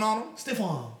on them. Stefan.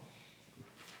 All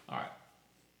right.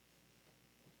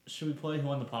 Should we play Who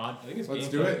Won the Pod? I think it's Let's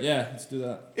game do time. it. Yeah, let's do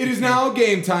that. It is now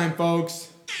game time, folks.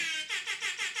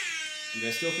 Dude,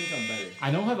 I still think I'm better.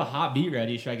 I don't have a hot beat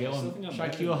ready. Should I get I still one? think I'm Should I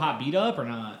better cue a than hot beat up or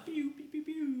not? Pew, pew, pew,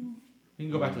 pew. We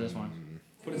can go back to this one.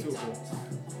 Put it to a poll.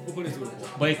 We'll put it to a poll.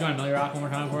 Blake, you want to Millie Rock one more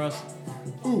time for us?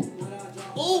 Ooh.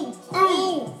 Ooh,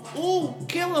 ooh, ooh,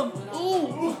 kill him.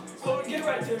 Ooh. Oh, get it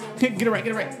right, Jeremy. Get it right,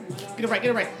 get it right. Get it right,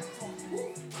 get it right.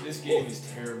 This game is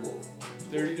terrible.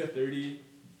 30-30.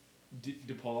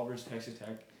 DePaul versus Texas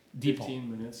Tech. DePaul.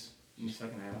 15 minutes in the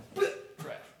second half.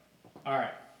 Trash. All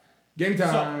right. Game So,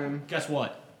 time. guess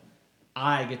what?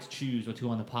 I get to choose what to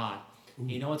on the pod.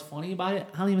 You know what's funny about it?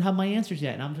 I don't even have my answers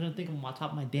yet, and I'm just gonna think of them on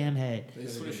top of my damn head.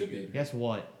 That's what it should be. Guess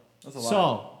what? That's a lot.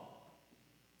 So,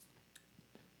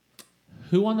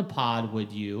 who on the pod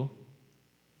would you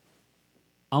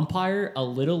umpire a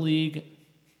little league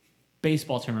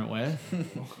baseball tournament with?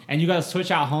 And you got to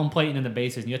switch out home plate and then the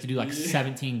bases, and you have to do like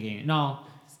 17 games. No,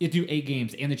 you have to do 8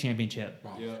 games and the championship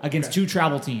Yeah. against 2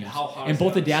 travel teams. How hot And is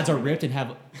both the that? dads are ripped and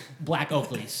have black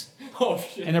Oakleys, Oh,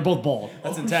 shit. and they're both bald.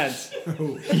 That's intense.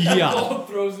 Yeah, Oh,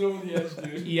 throws it over the edge,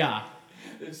 dude. yeah.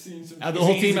 They've seen some. The He's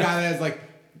whole the team. guy that has like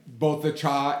both the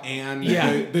cha and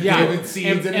Yeah, the yeah. David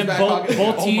seeds in his back both, pocket.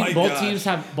 both, Oh team, my both gosh.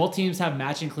 teams have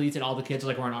matching cleats, and all the kids are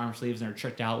like wearing arm sleeves and they're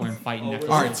tricked out wearing fighting necklaces.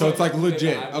 All right, so it's like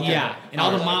legit. Okay. Yeah, and all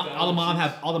the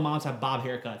Alright. moms have bob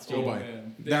haircuts too. Oh boy.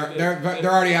 man.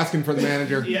 They're already asking for the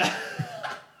manager. Yeah.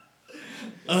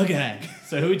 Okay,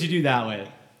 so who would you do that with?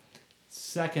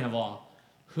 Second of all,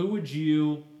 who would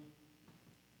you?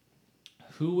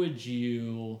 Let's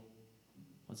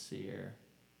see here.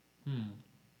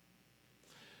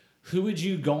 Who would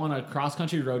you go on a cross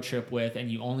country road trip with, and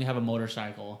you only have a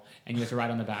motorcycle, and you have to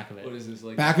ride on the back of What it? is this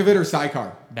like? Back of it or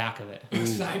sidecar? Back of it.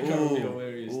 Sidecar would be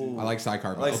hilarious, dude. I like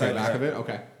sidecar. like Okay, sidecar. back of it.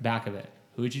 Okay. Back of it.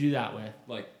 Who would you do that with?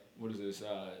 Like, what is this?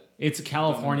 It's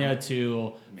California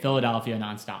to Philadelphia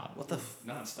nonstop. What the?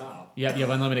 Non-stop. Yep, you have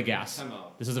unlimited gas. Time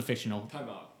out. This is a fictional. Time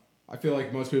out. I feel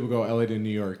like most people go LA to New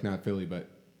York, not Philly, but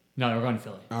No, we're going to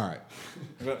Philly. all right.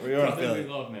 We're going to Philly.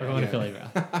 We're going to Philly,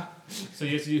 bro. So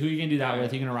you have to do who you can do that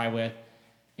with, who you can ride with.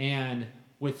 And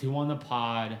with who on the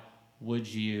pod would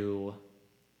you...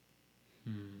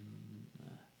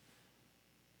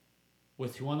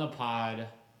 With who on the pod...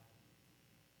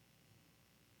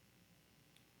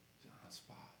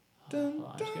 Hold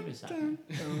on, just give me a second.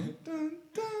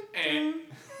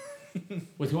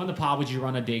 With who on the pod would you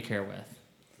run a daycare with?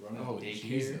 Oh,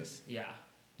 Jesus. Yeah.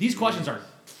 These questions are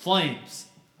flames.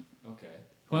 Okay.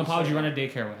 Who on the pod would you run a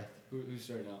daycare with? Who's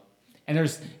starting out? And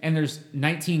there's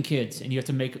 19 kids, and you have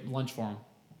to make lunch for them.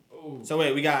 Oh. So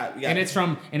wait, we got. And it's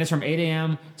from 8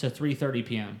 a.m. to 3:30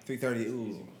 p.m. 3:30.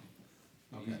 Ooh.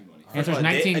 Okay. And if there's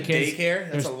 19 a kids, daycare?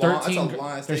 there's That's a long- 13. that's a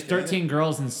long ass There's daycare, 13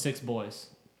 girls and 6 boys.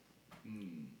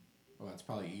 Well, that's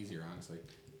probably easier, honestly.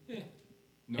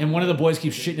 And one of the boys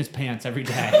keeps shitting his pants every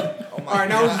day. All right,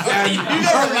 now we're just adding. You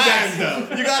gotta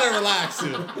relax. You gotta relax,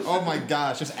 dude. Oh my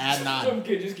gosh, just add on. Some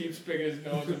kid just keeps picking his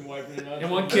nose and wiping it out. And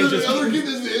one kid just Another kid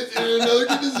is this, and another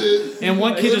kid is this. and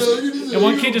one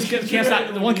kid just can't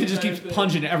stop. The one kid just keeps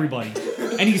punching everybody,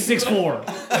 and he's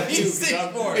 6'4". He's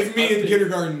 6'4". It's me in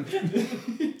kindergarten.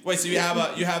 Wait, so you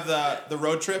have the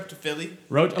road trip to Philly?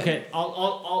 Road. Okay,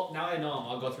 I'll now I know them.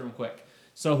 I'll go through them quick.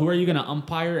 So who are you gonna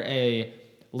umpire a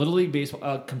Little League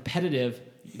baseball, competitive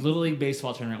Little League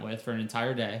baseball tournament with for an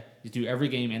entire day? You do every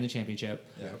game and the championship.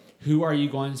 Yeah. Who are you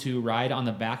going to ride on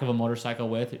the back of a motorcycle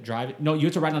with? No, you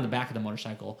have to ride on the back of the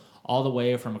motorcycle all the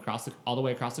way across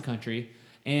the country.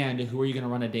 And who are you going to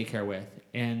run a daycare with?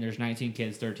 And there's 19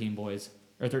 kids, 13 boys,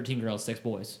 or 13 girls, 6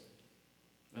 boys.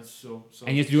 That's so.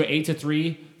 And you have to do it 8 to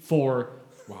 3 for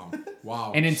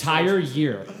Wow. an entire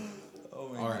year. Oh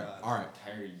my All right.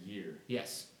 Entire year.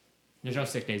 Yes. There's no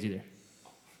sick days either.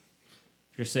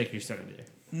 If you're sick, you're still gonna be there.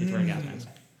 It's where I got man.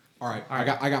 All right.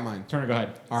 I got mine. Turner, go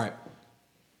ahead. All right.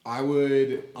 I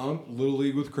would Little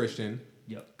League with Christian.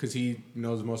 Yep. Because he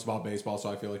knows the most about baseball,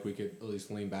 so I feel like we could at least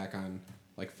lean back on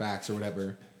like facts or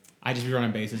whatever. I just be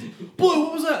running bases. Boy,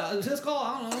 what was that? Is that called?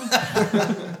 I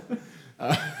don't know.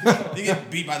 You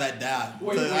get beat by that dad.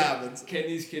 Wait, That's what happens. Can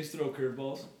these kids throw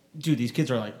curveballs? Dude, these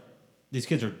kids are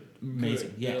amazing.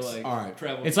 Good. Yes. They're like All right.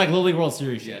 travel. It's like Little League World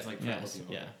Series. Yeah, shit. it's like travel yes. team.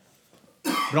 Yeah.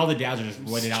 But all the dads are just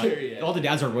roided out. Scary, yeah. All the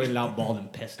dads are roided out, bald,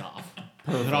 and pissed off.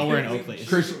 They're all wearing Oakleys.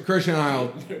 Christian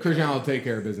and I'll take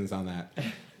care of business on that.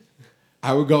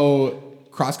 I would go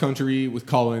cross country with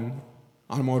Cullan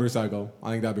on a motorcycle.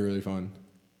 I think that'd be really fun.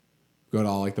 Go to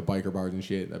all like the biker bars and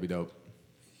shit. That'd be dope.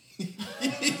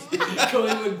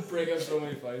 Cullan would break up so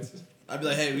many fights. I'd be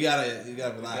like, hey, you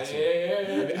gotta relax.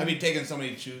 Hey. I'd be taking so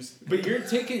many chews. But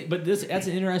that's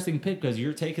an interesting pick because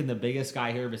you're taking the biggest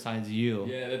guy here besides you.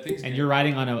 Yeah, that thing's. And you're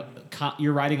riding on a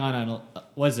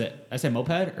what is it? I said moped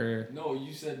or No,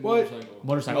 you said What? motorcycle.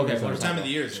 motorcycle? Okay, What motorcycle. time of the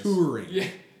year is this? Touring. Yeah.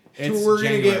 It's So we're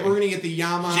January. gonna get the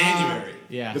Yamaha. January.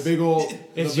 Yes. The big old.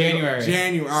 It's the big- January.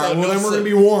 January. All So right. Well, no then we're slip. gonna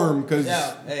be warm because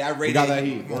Yeah. Hey, I we rated got that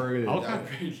heat. We're good.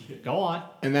 Okay. Go on.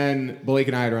 And then Blake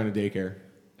and I would run a daycare.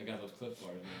 I got those clips for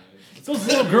it.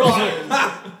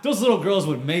 Those little girls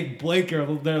would make Blake their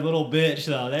little bitch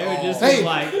though. They would just Hey, be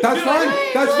like, that's fine.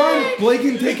 That's fine. Blake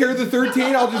can take care of the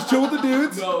 13. I'll just chill with the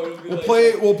dudes. No, it'll be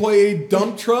We'll like play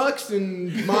dump trucks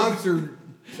and monsters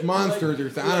or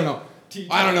something.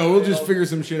 I don't know. We'll just figure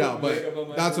some shit out.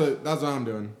 But that's what I'm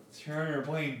doing. Turner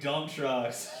playing dump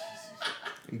trucks.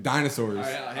 Dinosaurs. All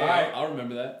right, hey, All right. I'll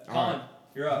remember that. Colin,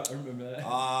 you're up. I remember that.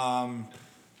 I'm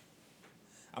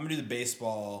gonna do the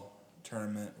baseball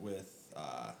tournament with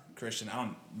Christian. I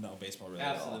don't know baseball really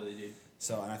at all. Absolutely, dude.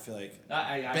 So, and I feel like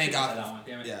I bank forgot off. that one.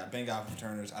 Damn it. Yeah, bank off of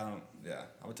Turner's.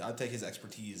 I'd take his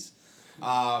expertise.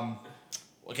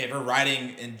 Okay, if we're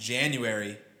riding in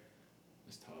January,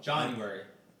 It's tough. January.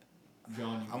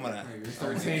 I'm gonna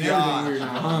Start saying everything weird now,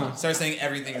 huh? start saying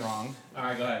everything wrong. All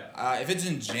right, go ahead. If it's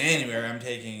in January, I'm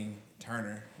taking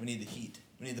Turner. We need the heat.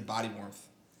 We need the body warmth.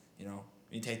 You know,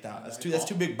 we need to take that. That's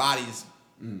two big bodies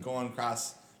going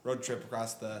across road trip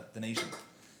across the nation.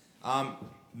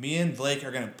 Me and Blake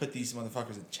are gonna put these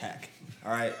motherfuckers in check.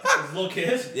 All right. Those little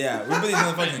kids. Yeah, we put these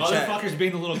motherfuckers in check. motherfuckers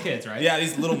being the little kids, right? Yeah,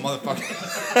 these little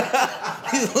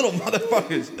motherfuckers. These little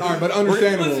motherfuckers. All right, but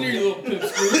understandable. Listen to your little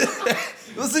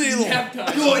pipsqueak. Listen to you little. Nap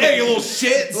time. You little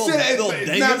shit. Little It's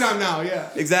dingus. nap time now, yeah.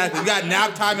 Exactly. We got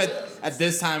nap time at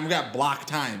this time. We got block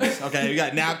times. Okay. We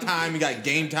got nap time. We got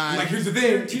game time. Like, here's the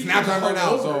thing. It's nap time right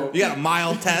now, so. You got a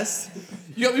mile test.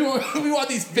 We want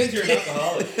these fit Your kids.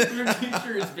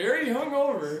 teacher is very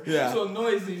hungover, Yeah. so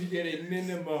noise needs to get a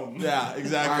minimum. Yeah, All right,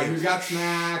 exactly. who's got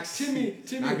snacks? Timmy.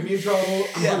 Not gonna be in trouble.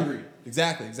 I'm Yeah. hungry.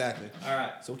 Exactly. All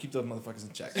right. So we'll keep those motherfuckers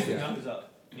in check. Who numbers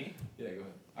up? Me? Yeah, go ahead.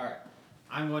 All right.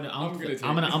 I'm gonna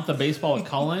ump the baseball with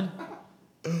Cullan.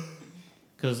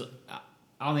 Because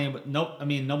I don't think.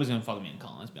 Nobody's gonna fuck me in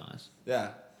Cullan. Let's be honest. Yeah.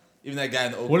 Even that guy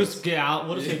in the Oakleys. We'll just get out.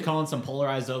 We'll just get Cullan some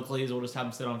polarized Oakleys. We'll just have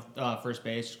him sit on first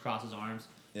base, just cross his arms.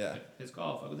 Yeah. His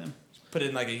call. Fuck with him. Put it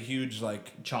in like a huge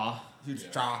chaw.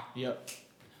 chaw. Yep.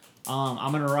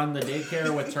 I'm gonna run the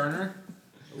daycare with Turner.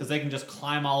 Because they can just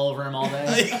climb all over him all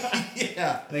day.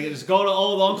 Yeah. They can just go to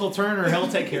old Uncle Turner. He'll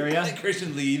take care of you.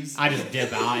 Christian leaves. I just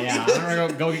dip out. Yeah. I'm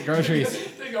gonna go get groceries.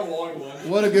 Take a long one.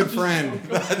 What a good friend.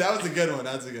 That was a good one.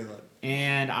 That's a good one.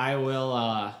 And I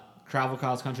will travel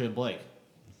cross country with Blake.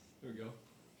 There we go.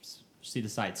 See the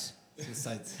sights. The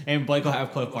sights. And Blake will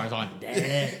have Cliff Bars on.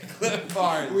 Cliff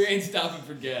Bars. We ain't stopping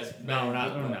for gas. No.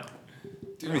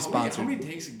 Dude, how many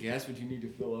tanks of gas would you need to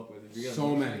fill up with? If you got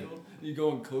So many. You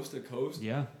going coast to coast?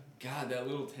 Yeah. God, that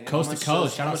little tank. Coast to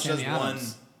coast. Shout out to Sammy one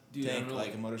Adams. Dude, tank, I don't know,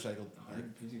 like a motorcycle?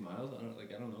 150 miles?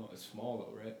 I don't know. It's small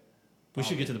though, right? We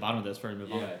should get to the bottom of this before we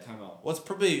move on. Yeah, time out. Well, it's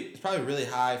probably really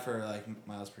high for like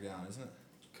miles per gallon, isn't it?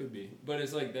 Could be, but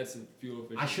it's like that's a fuel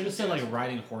efficient. I should have said like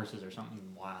riding horses or something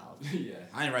wild. Yeah.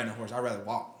 I ain't riding a horse. I'd rather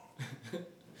walk.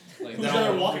 Like Who'd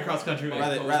rather walk across country?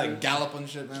 Rather gallop and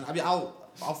shit, man. I mean, I'll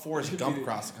Forrest Gump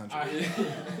across the country.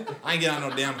 I ain't getting on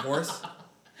no damn horse.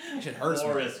 That shit hurts me.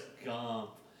 Forrest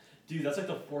Gump. Dude, that's like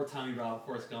the fourth time you brought up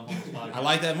Forrest Gump on this podcast. I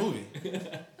like that movie.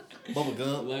 Bubba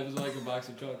Gump. Life is like a box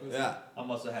of chocolates. Yeah. I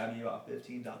must have had you about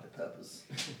 15 Dr. Peppers.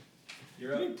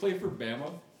 You're up. Did he play for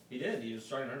Bama? He did. He was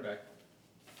starting running back.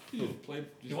 He played.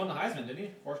 He won the Heisman, didn't he?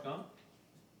 Forrest Gump.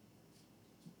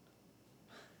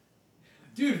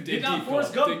 Dude, Dig not deep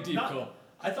Forrest call. Gump. Dig deep call.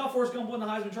 I thought Forrest Gump won the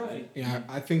Heisman Trophy. Yeah,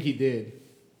 I think he did.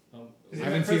 He I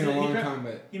haven't met seen it in a President- long he met- time,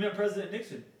 but. He met President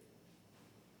Nixon.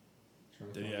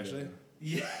 Did he actually?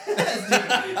 Yes,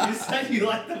 dude. You said you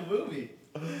liked the movie.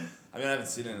 I mean, I haven't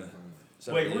seen it in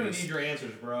Wait, we're gonna need your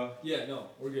answers, bro. Yeah, no,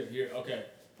 we're good. Here, okay.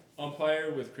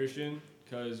 Umpire with Christian,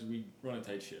 because we run a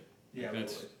tight ship. Yeah,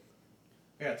 That's we would.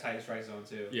 I got a tight strike zone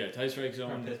too. yeah, tight strike zone.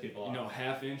 Trying to piss people You know, off.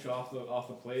 half inch off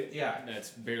the plate. Yeah. That's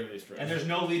barely a strike. And there's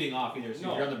no leading off either. So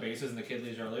No. if you're on the bases and the kid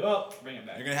leaves early, well, bring it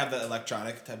back. You're gonna have the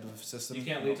electronic type of system. You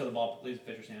can't lead till the ball leaves the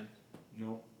pitcher's hand.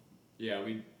 no. Yeah,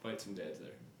 we fight some dads there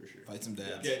for sure. Fight some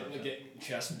dads. Get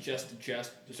chest to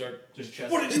chest. Start. Just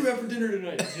chest. What did you have for dinner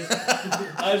tonight?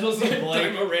 I was just like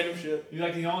talking about random shit. You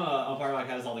like the umpire like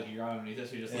has all the gear on underneath this,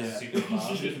 so you just like super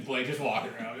loud. Just Blake just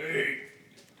walking around. Hey.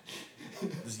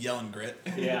 Just yelling grit.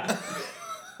 Yeah.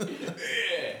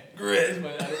 Grit.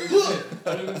 I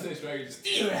don't even say strike. Just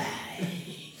Yeah,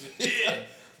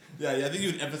 I think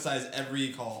you would emphasize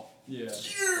every call. yeah.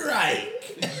 You're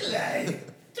right.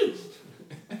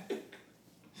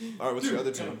 All right, what's your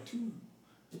other team?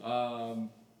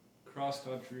 Cross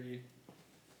country.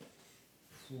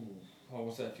 Oh,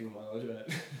 what's that fuel mileage at?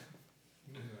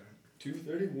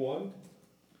 231.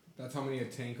 That's how many a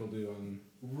tank will do on.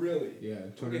 Really? Yeah,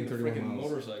 We're getting a 231 freaking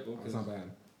miles. motorcycle. That's not bad.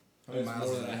 How many That's miles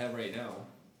more is than I that? have right now.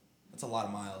 That's a lot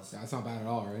of miles. Yeah, that's not bad at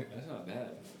all, right? That's not bad.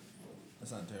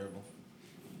 That's not terrible.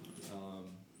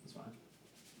 That's fine.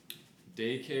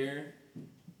 Daycare.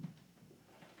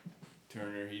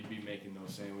 Turner, he'd be making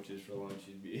those sandwiches for lunch.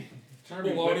 He'd be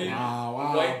bologna,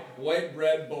 Wow. white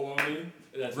bread bologna.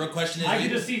 That's Real question is, I can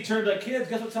just see turned like kids.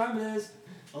 Guess what time it is?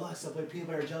 Alexa, play peanut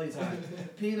butter jelly time.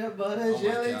 Peanut butter Oh my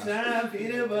jelly gosh. time.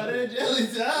 Peanut butter jelly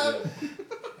time.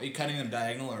 are you cutting them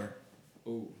diagonal or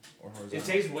Ooh, horizontal? It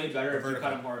tastes way better if you Vertical.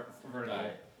 cut them more vertical.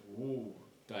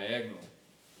 diagonal.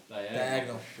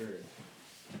 Diagonal. Sure.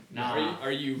 Nah.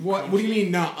 Are you? What do you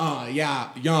mean? Nah. Yeah.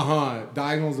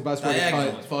 Diagonal's the best way to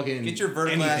Diagonal. cut fucking. Get your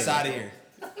vertical ass anything. out of here.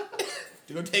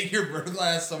 To go take your vertical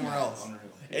ass somewhere else.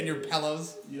 And your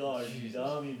Pellows. Y'all are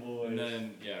dummy boys. And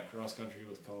then cross country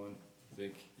with Cullan. I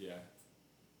think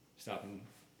stop in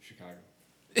Chicago.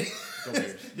 Go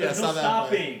Bears. There's saw no that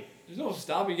stopping. There's no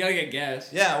stopping. You gotta get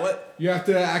gas. Yeah, what? You have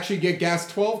to actually get gas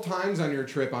 12 times on your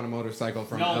trip on a motorcycle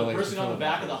from No, LA the to person on the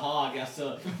back of the Philadelphia. hog has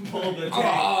to hold the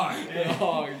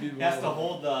tank. Has to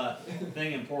hold the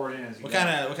thing and pour it in as you What go.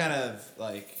 kind of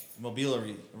like mobile are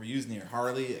we using here?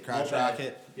 Harley, crotch Moped.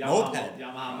 rocket, Yamaha moped.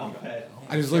 Yamaha moped.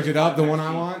 I just looked it up. The one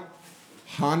I want,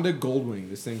 Honda Goldwing.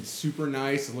 This thing's super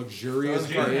nice, luxurious,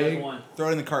 Throw it in the big, One. Throw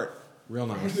it in the cart. real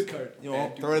nice. The cart. You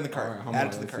won't throw it in the All cart. right, how Add it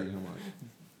much? to the Let's cart. see how much.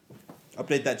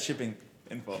 Update that shipping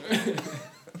info.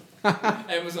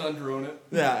 Amazon drone it.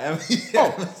 Yeah,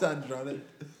 Amazon drone it.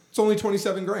 It's only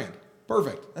 27 grand.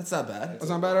 Perfect. That's not bad. That's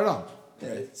not bad at all.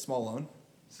 Yeah, small loan.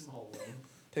 Small loan.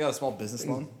 Take out a small business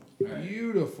loan.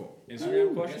 Beautiful. Instagram I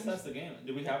guess questions. that's the game.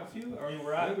 Do we have a few? Or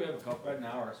we're I at think we have a couple. right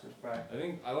now or switch back? I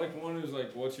think I like one who's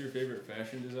like, "What's your favorite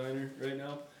fashion designer right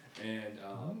now?" And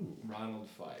Ronald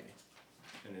Feig.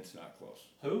 and it's not close.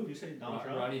 Who? You say Donald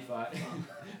Trump? Ronnie Feig.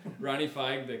 Ronnie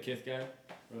Feig, the Kith guy,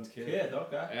 runs Kith. Kith,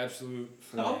 okay. Absolute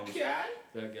flames. Okay.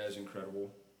 That guy's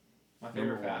incredible. My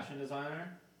favorite fashion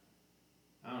designer?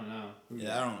 I don't know.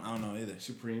 Yeah, I don't know either.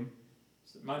 Supreme.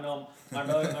 My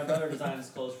brother designs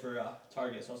clothes for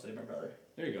Target, so I'll say my brother.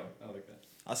 There you go. I like that.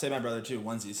 I'll say my brother too.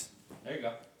 Onesies. There you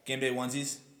go. Game day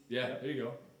onesies. Yeah, there you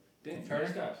go. Damn, Turner?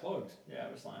 you got plugs. Yeah,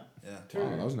 I was lying. Yeah.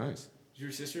 Wow, that was nice. Does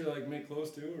your sister like make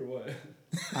clothes too, or what?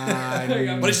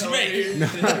 What does she make?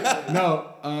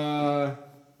 No,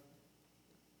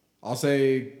 I'll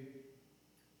say.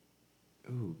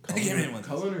 Ooh, Give me one.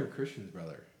 Cullan or Christian's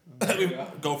brother?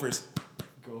 Gophers.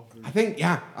 I think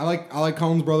I like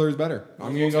Cullen's brothers better.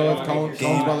 I'm gonna go with Cullen's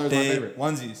brothers. My favorite.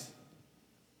 Onesies.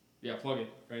 Yeah, plug it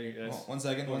right here. Oh, one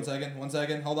second. Hold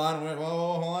on. Whoa,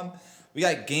 hold on. We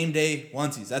got game day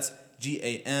onesies. That's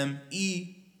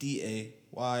GAMEDAY.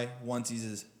 Onesies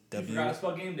is You forgot to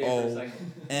spell game day for a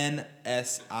second.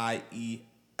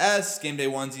 WONSIES. Game day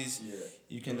onesies. Yeah.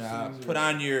 You can put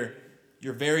on your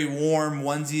very warm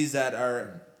onesies that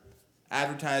are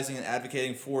advertising and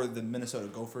advocating for the Minnesota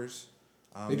Gophers.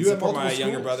 They do have support my multiple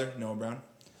younger schools. brother, Noah Brown.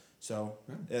 So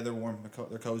yeah, they're warm.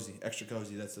 They're cozy, extra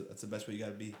cozy. That's the best way you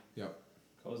gotta be. Yep.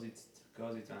 Cozy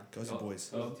time. Cozy boys.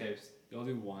 Cozy tapes. Y'all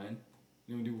do wine?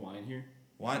 You want to do wine here?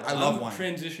 Wine. I love wine.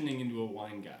 Transitioning into a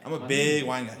wine guy. I'm a big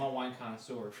wine guy. I'm a wine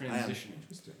connoisseur. Transitioning.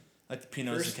 I like the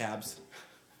Pinots and Cabs.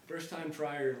 First time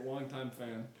trier, long time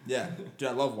fan. Yeah, dude,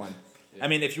 I love wine. Yeah. I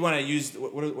mean, if you want to use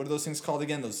what are those things called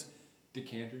again? Those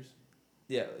Decanters.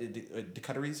 yeah,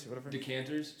 decanteries, whatever.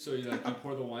 Decanters. So you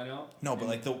pour the wine out. No, but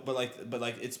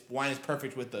it's wine is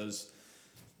perfect with those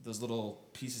little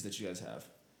pieces that you guys have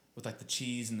with like the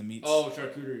cheese and the meats. Oh,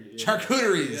 charcuterie. Yeah.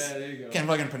 Charcuteries. Yeah, there you go. Can't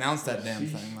fucking pronounce that damn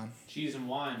thing, man. Cheese and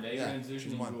wine, baby. Yeah.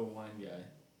 Transition wine. into a wine guy.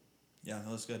 Yeah, that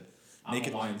was good. I'm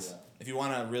Naked a wine wines. guy. If you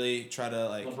want to really try to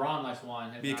like LeBron likes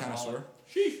wine. be a connoisseur,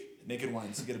 Sheesh. naked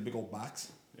wines. You get a big old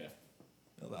box. Yeah.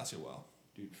 It'll last you a while.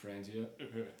 Dude, Franzia.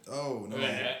 Oh no.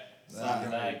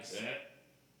 Thanks.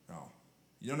 No.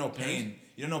 You don't know pain.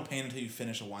 You don't know pain until you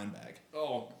finish a wine bag.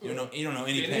 Oh. You don't know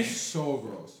any pain. Finish? So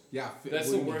gross. Yeah.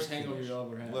 That's the worst hangover you'll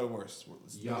ever had. The worst.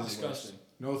 Yeah. Disgusting.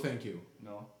 No, thank you.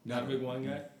 No. Never. Not a big wine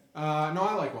guy? No,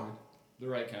 I like wine. The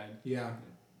right kind. Yeah.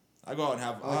 I go out and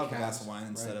have I like a glass Cabs, of wine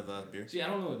instead of a beer. See, I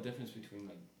don't know the difference between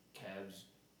like Cabs,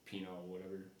 Pinot,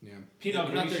 whatever. Yeah. Pinot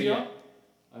I'm not there Grigio? yet.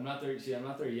 I'm not there. See, I'm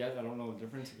not there yet. I don't know the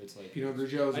difference if it's like. Pinot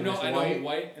Grigio is I know white.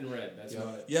 white and red. That's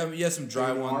about it. Yeah, you have some dry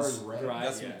Pinot Noir ones. is red. Dry,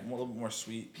 That's yeah. a little bit more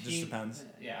sweet. Just depends.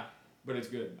 Yeah. But it's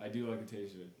good. I do like the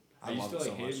taste of it. I used love to it like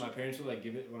so hate it. much. My parents would like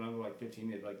give it when I was like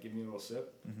 15. They'd like give me a little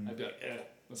sip. I'd be like, eh.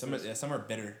 Some are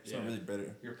bitter. Some are Yeah. really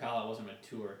bitter. Your palate wasn't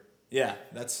mature. Yeah,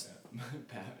 that's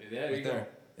There right you go. there.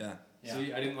 Yeah. Yeah.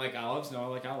 See, I didn't like olives. Now I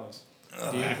like olives.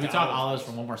 Dude, if we talk olives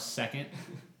for one more second,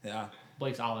 Yeah.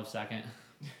 Blake's olive second.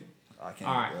 I can't.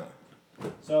 All right. do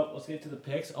that. So let's get to the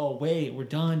picks. Oh wait, we're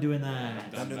done doing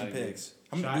that. I'm doing the pigs.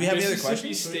 Do Shot. we have any other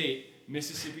Mississippi questions?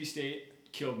 Mississippi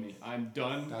State killed me. I'm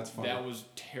done. That's funny. That was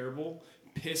terrible.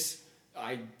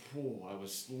 I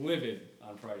was livid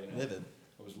on Friday night. Livid.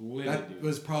 I was livid, That dude.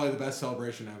 was probably the best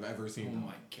celebration I've ever Oh seen.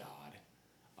 my god.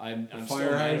 I'm so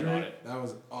Fire mad about hydrant. it. That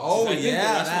was Oh, awesome. I think yeah,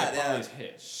 the rest that- of my parlays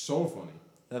hit. So funny.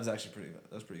 That was actually pretty good.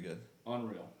 That was pretty good.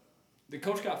 Unreal. The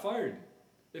coach got fired.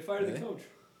 They fired Really? the coach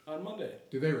on Monday.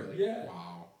 Do they really? Yeah.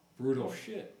 Wow. Brutal. Oh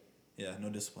shit. Yeah, no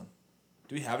discipline.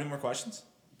 Do we have any more questions?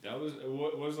 That was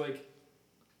what was like.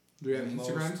 Do we have Most-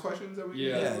 Instagram questions that we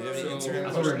Yeah. Yeah, do you have any So- Instagram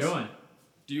That's what we're questions? doing.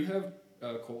 Do you have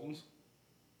Colton's?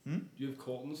 Hmm? Do you have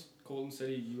Colton's? Colton said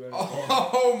you have.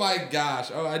 Oh my gosh.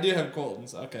 Oh, I do have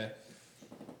Colton's. Okay.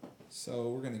 So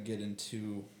we're going to get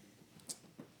into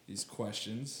these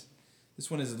questions.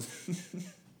 This one is this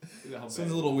one's a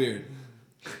little weird.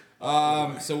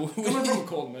 So Coming from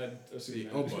Colton, I'd assume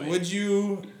that. Oh boy. would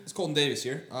you? It's Colton Davis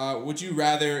here. Would you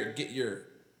rather get your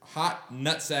hot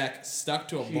nutsack stuck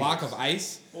to a block of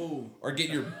ice, Oh. or get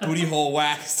your booty hole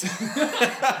waxed?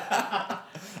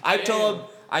 I told him.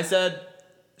 I said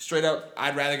straight up,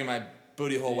 I'd rather get my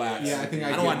booty hole waxed. Yeah, I think I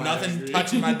don't get want mine. nothing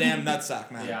touching my damn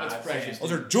nutsack, man. Yeah, That's I'd precious. say-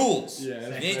 Those are jewels. Yeah, that's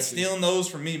You ain't precious. stealing those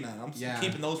from me, man. I'm Yeah.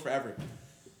 keeping those forever.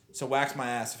 So wax my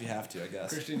ass if you have to, I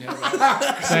guess. Christian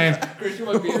had Same. Christian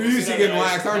would be. You're used to getting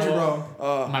waxed, aren't you,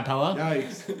 bro? My pillow?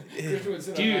 Yikes. Christian would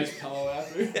sit on Dude. a nice pillow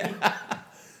after.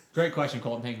 Great question,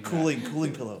 Colton. Thank you. for that.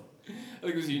 Cooling pillow. I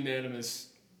think it was unanimous.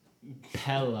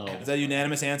 Pillow. Is that a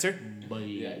unanimous answer? Buddy.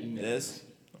 Yeah, It unanimous. is.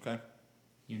 Okay.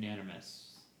 Unanimous.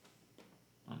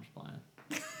 I'm just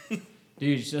playing.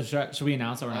 Dude, should we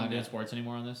announce that we're not doing sports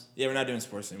anymore on this? Yeah, we're not doing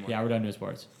sports anymore. Yeah, we're done doing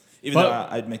sports. Even though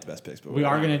I'd make the best picks, but we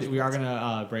are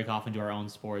gonna break off and do our own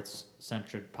sports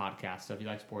centered podcast. So if you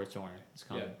like sports, don't worry, just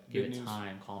come, give it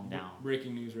time, calm down.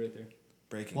 Breaking news right there.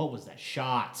 Breaking. What was that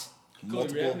shot?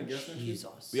 Multiple.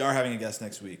 Jesus. We are having a guest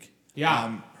next week.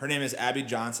 Yeah. Her name is Abby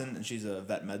Johnson, and she's a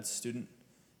vet med student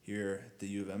here at the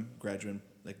U of M, graduating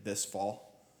like this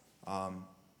fall.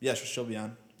 Yeah, she'll be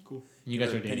on. Cool. You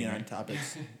guys are opinion dating, on right?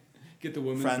 topics. Get the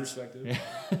women's Friends. perspective.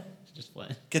 Yeah. Just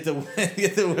playing. Get the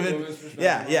women.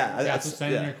 Yeah. So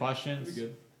send in your questions. That'd be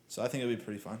good. So I think it'll be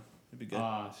pretty fun. It'd be good.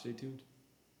 Stay tuned.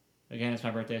 Again, it's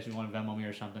my birthday. If you want to Venmo me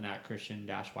or something, at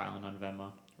Christian-Weiland on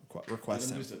Venmo.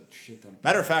 Request him. Just a shit ton.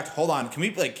 Matter of fact, hold on. Can we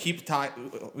keep talk?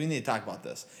 We need to talk about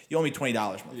this. You owe me $20,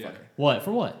 motherfucker. Yeah. What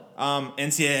for? What?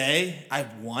 NCAA.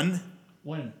 I've won.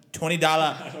 When?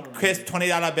 $20, Chris,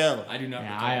 $20 bill. I do not.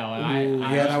 Yeah, I owe.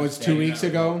 Yeah, that was 2 weeks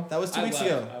ago. That was 2 weeks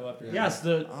ago. I left. Yes,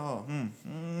 the. Oh,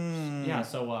 Yeah.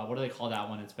 So what do they call that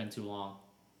when it's been too long?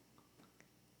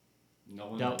 No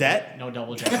one. Debt? No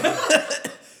double jeopardy.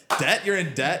 Debt? You're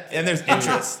in debt, and there's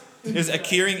interest. There's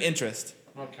accruing interest,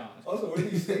 Also, where do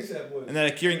these steaks at, boys? and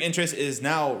that accruing interest is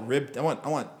now rib. I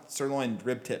want sirloin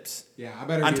rib tips. Yeah, I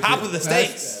better On get top the of the best-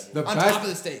 steaks. The On best top of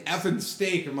the steaks. effing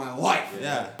steak in my life.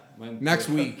 Yeah. Next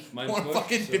week. I want a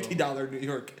fucking $50 New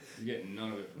York. You're getting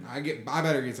none of it. I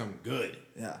better get something good.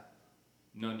 Yeah.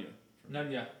 None yet.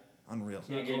 None yet. Unreal.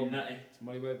 You ain't getting nothing. It's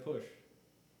money by push.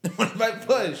 What about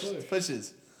push? Push.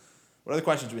 Pushes. What other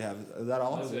questions do we have? Is that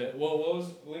all? That was it. Well, what was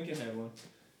Lincoln had one?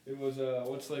 It was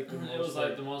what's like the It was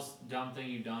like the most dumb thing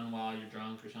you've done while you're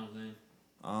drunk or something.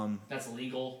 That's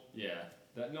legal. yeah.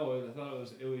 That no, I thought it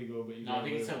was illegal, but you. No, I got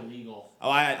think away it said with legal. Oh,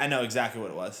 I know exactly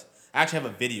what it was. I actually have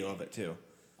a video of it too.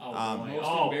 Oh boy. Most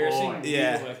Oh embarrassing boy. legal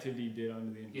Yeah. activity you did under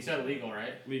the influence. You said legal,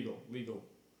 right? Legal.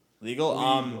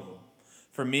 Legal.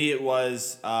 For me, it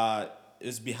was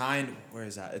behind. Where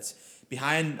is that? It's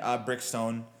behind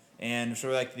Brickstone, and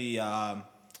sort of like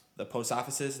the post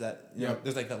offices that you know. Yep.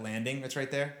 There's like the landing that's right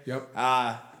there. Yep.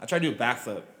 I tried to do a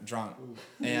backflip drunk,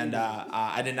 and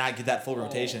I did not get that full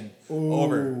rotation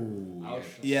over. Ouch.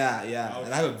 Yeah,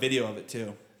 and I have a video of it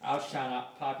too. Ouchtown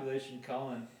population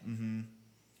Cullan.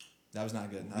 That was not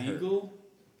good. That hurt. Legal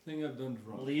thing I've done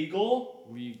wrong. Legal?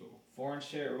 Legal. Foreign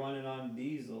shit running on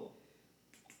diesel.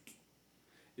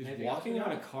 Is Maybe walking I'll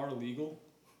on a figure car legal?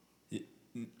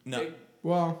 No,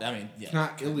 Well, I mean, yeah. it's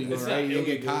not illegal, It's right? not You didn't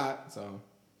get illegal. caught, so.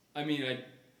 I mean,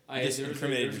 I You just there was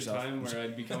incriminated a yourself. time where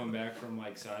I'd be coming back from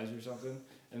like size or something,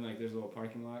 and like there's a little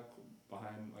parking lot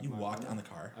behind. Like, You my walked apartment. on the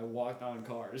car. I walked on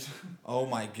cars. Oh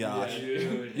my gosh, Yeah,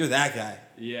 dude. you're that guy.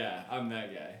 Yeah, I'm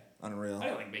that guy. Unreal. I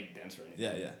didn't like make dents or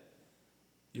anything. Yeah.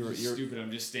 You're stupid.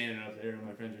 I'm just standing up there, and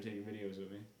my friends are taking videos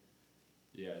with me.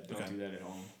 Yeah, don't do that at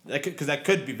home. Because that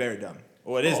could be very dumb.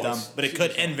 Well, it is Oh, dumb, it's but it super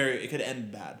could end It could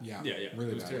end bad. Yeah. Yeah,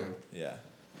 Really it was bad. terrible. Yeah.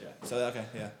 Yeah. So okay,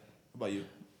 yeah. What about you?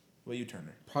 What about you,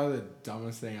 Turner? Probably the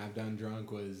dumbest thing I've done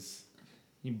drunk was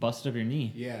You busted up your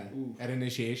knee. Ooh. at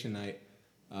initiation night.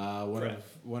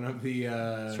 One of the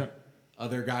right.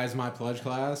 other guys in my pledge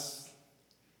class.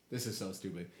 This is so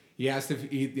stupid. He asked if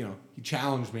he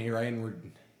challenged me, right, and we're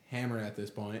hammered at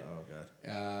this point. Oh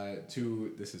god.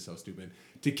 This is so stupid.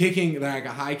 To kicking, like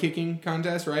a high kicking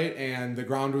contest, right, and the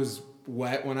ground was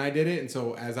wet when I did it, and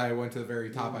so as I went to the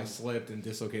very top, I slipped and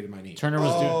dislocated my knee. Turner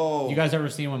was doing. You guys ever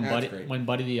seen when That's great.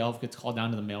 Buddy the Elf gets called down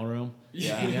to the mailroom?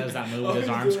 Yeah. He does that move with his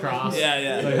arms crossed.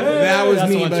 Yeah. Like, That was that's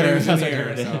me, what but it was in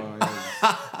Turner- the that's air, what Turner so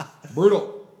it was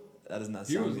brutal. That does not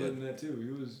He sound was good. living that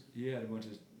too. He had a bunch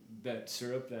of that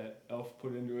syrup that Elf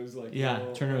put into his like. Yeah,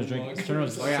 little Turner was drinking. mug. Turner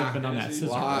was Oh, yeah. sipping on that A scissor.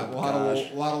 lot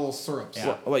of little syrups. Yeah.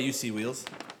 What about you, Sea Wheels?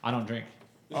 I don't drink.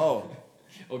 Oh,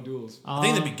 Oh, duels. I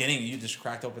think in the beginning you just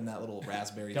cracked open that little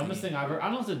raspberry. Dumbest thingy. thing I ever. I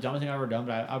don't know if it's the dumbest thing I've ever done,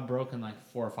 but I've broken like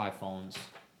 4 or 5 phones.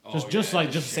 Oh, Just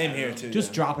Same here too. Just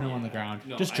yeah. dropping them on the ground.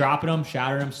 No, just I- dropping them,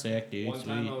 shattering them, sick, dude. One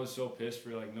time Sweet. I was so pissed for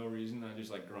like no reason, I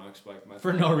just like Gronk spiked my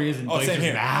For phone. no reason. Oh, Blake's same just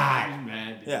here. I mad. was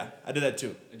mad, dude. Yeah, I did that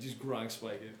too. I just Gronk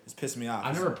spiked it. It's pissed me off.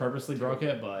 I never purposely broke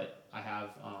it, but I have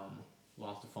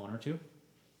lost a phone or two.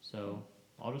 So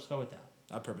I'll just go with that.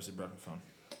 I purposely broke my phone.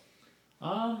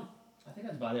 I think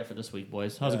that's about it for this week,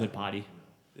 boys. That was a good potty.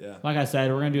 Yeah. Like I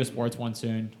said, we're gonna do a sports one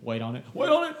soon. Wait on it. Wait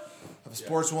on it. Have a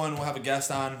sports one. We'll have a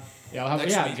guest on. Yeah, we'll have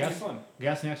Next week. guess, Fun.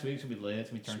 guess next week should be lit. It's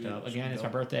gonna be turned Sweet. up. Should Again, be it's my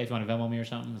dope. birthday. If you want to Venmo me or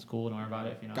something, it's cool. Don't worry about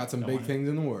it. If you know, Got some don't big want it. things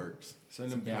in the works.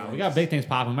 Send them. Yeah, we got big things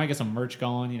popping. We might get some merch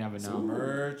going. You never know.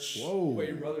 Merch. Whoa. Wait,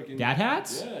 your brother can. Dad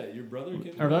hats? Yeah, your brother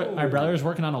can. My brother's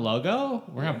working on a logo.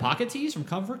 We're gonna have pocket tees from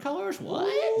Comfort Colors. What?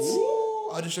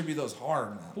 Ooh, I'll distribute those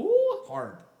hard, man. Ooh.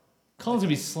 Hard. Cullen's gonna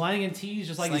be slanging tees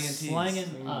just like he's Slanging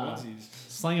tees.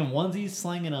 slanging onesies,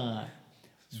 slanging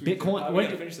Sweet. Bitcoin. We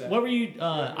gotta finish that. What were you?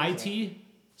 IT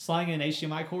sliding in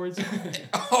HDMI cords.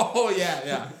 Oh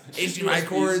yeah. HDMI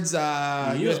cords,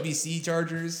 USB-C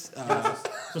chargers.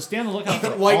 So stay on the lookout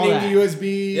for all Lightning that. to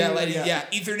USB. Yeah,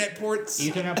 Ethernet ports.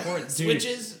 Ethernet port, dude.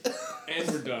 Switches. And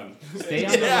we're done. Stay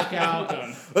on the We're lookout.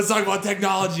 done. Let's talk about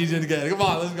technology again. Come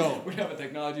on, let's go. We're gonna have a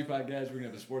technology podcast. We're gonna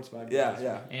have a sports podcast.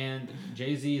 Yeah. And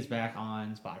Jay-Z is back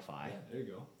on Spotify. There you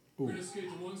go.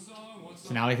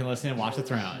 So now we can listen and watch The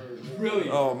Throne. Really?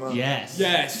 Oh man. Yes.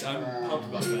 Yes, I'm pumped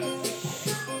about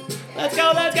that. Let's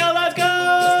go.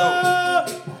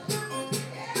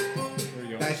 There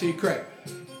you go. That shit correct.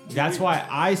 That's why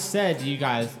I said to you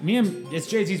guys, it's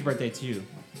Jay-Z's birthday too.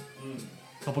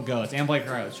 Couple goats and Blake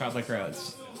Rhodes. Shout out Blake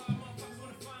Rhodes.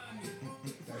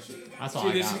 That's all See,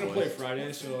 I this is got. gonna boys. play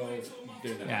Friday, so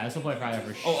do that. Yeah, this will play Friday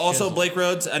for sure. Oh, also Blake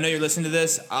Rhodes, I know you're listening to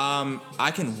this.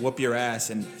 I can whoop your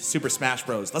ass in Super Smash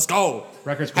Bros. Let's go.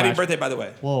 Record Happy scratch. birthday, by the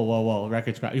way. Whoa.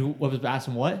 Record scratch. What was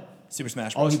asking what? Super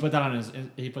Smash Oh, Bros. he put that on his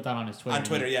Twitter. on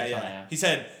Twitter. I saw Yeah. that,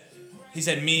 He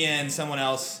said me and someone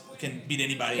else can beat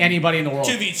anybody. Anybody in the world.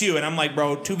 2v2, and I'm like,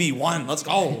 bro, 2v1. Let's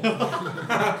go. You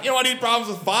don't want any problems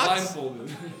with bots?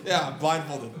 Blindfolded. Yeah,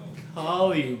 blindfolded.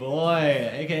 Holy boy,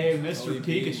 aka Mr.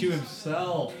 Pikachu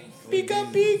himself.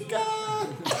 Pika Pika.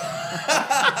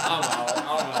 I'm out.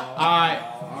 All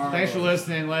right. Thanks for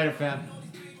listening. Later, fam.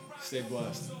 Stay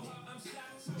blessed.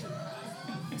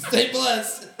 Stay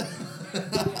blessed.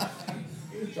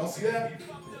 Y'all see that?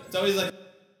 It's always like.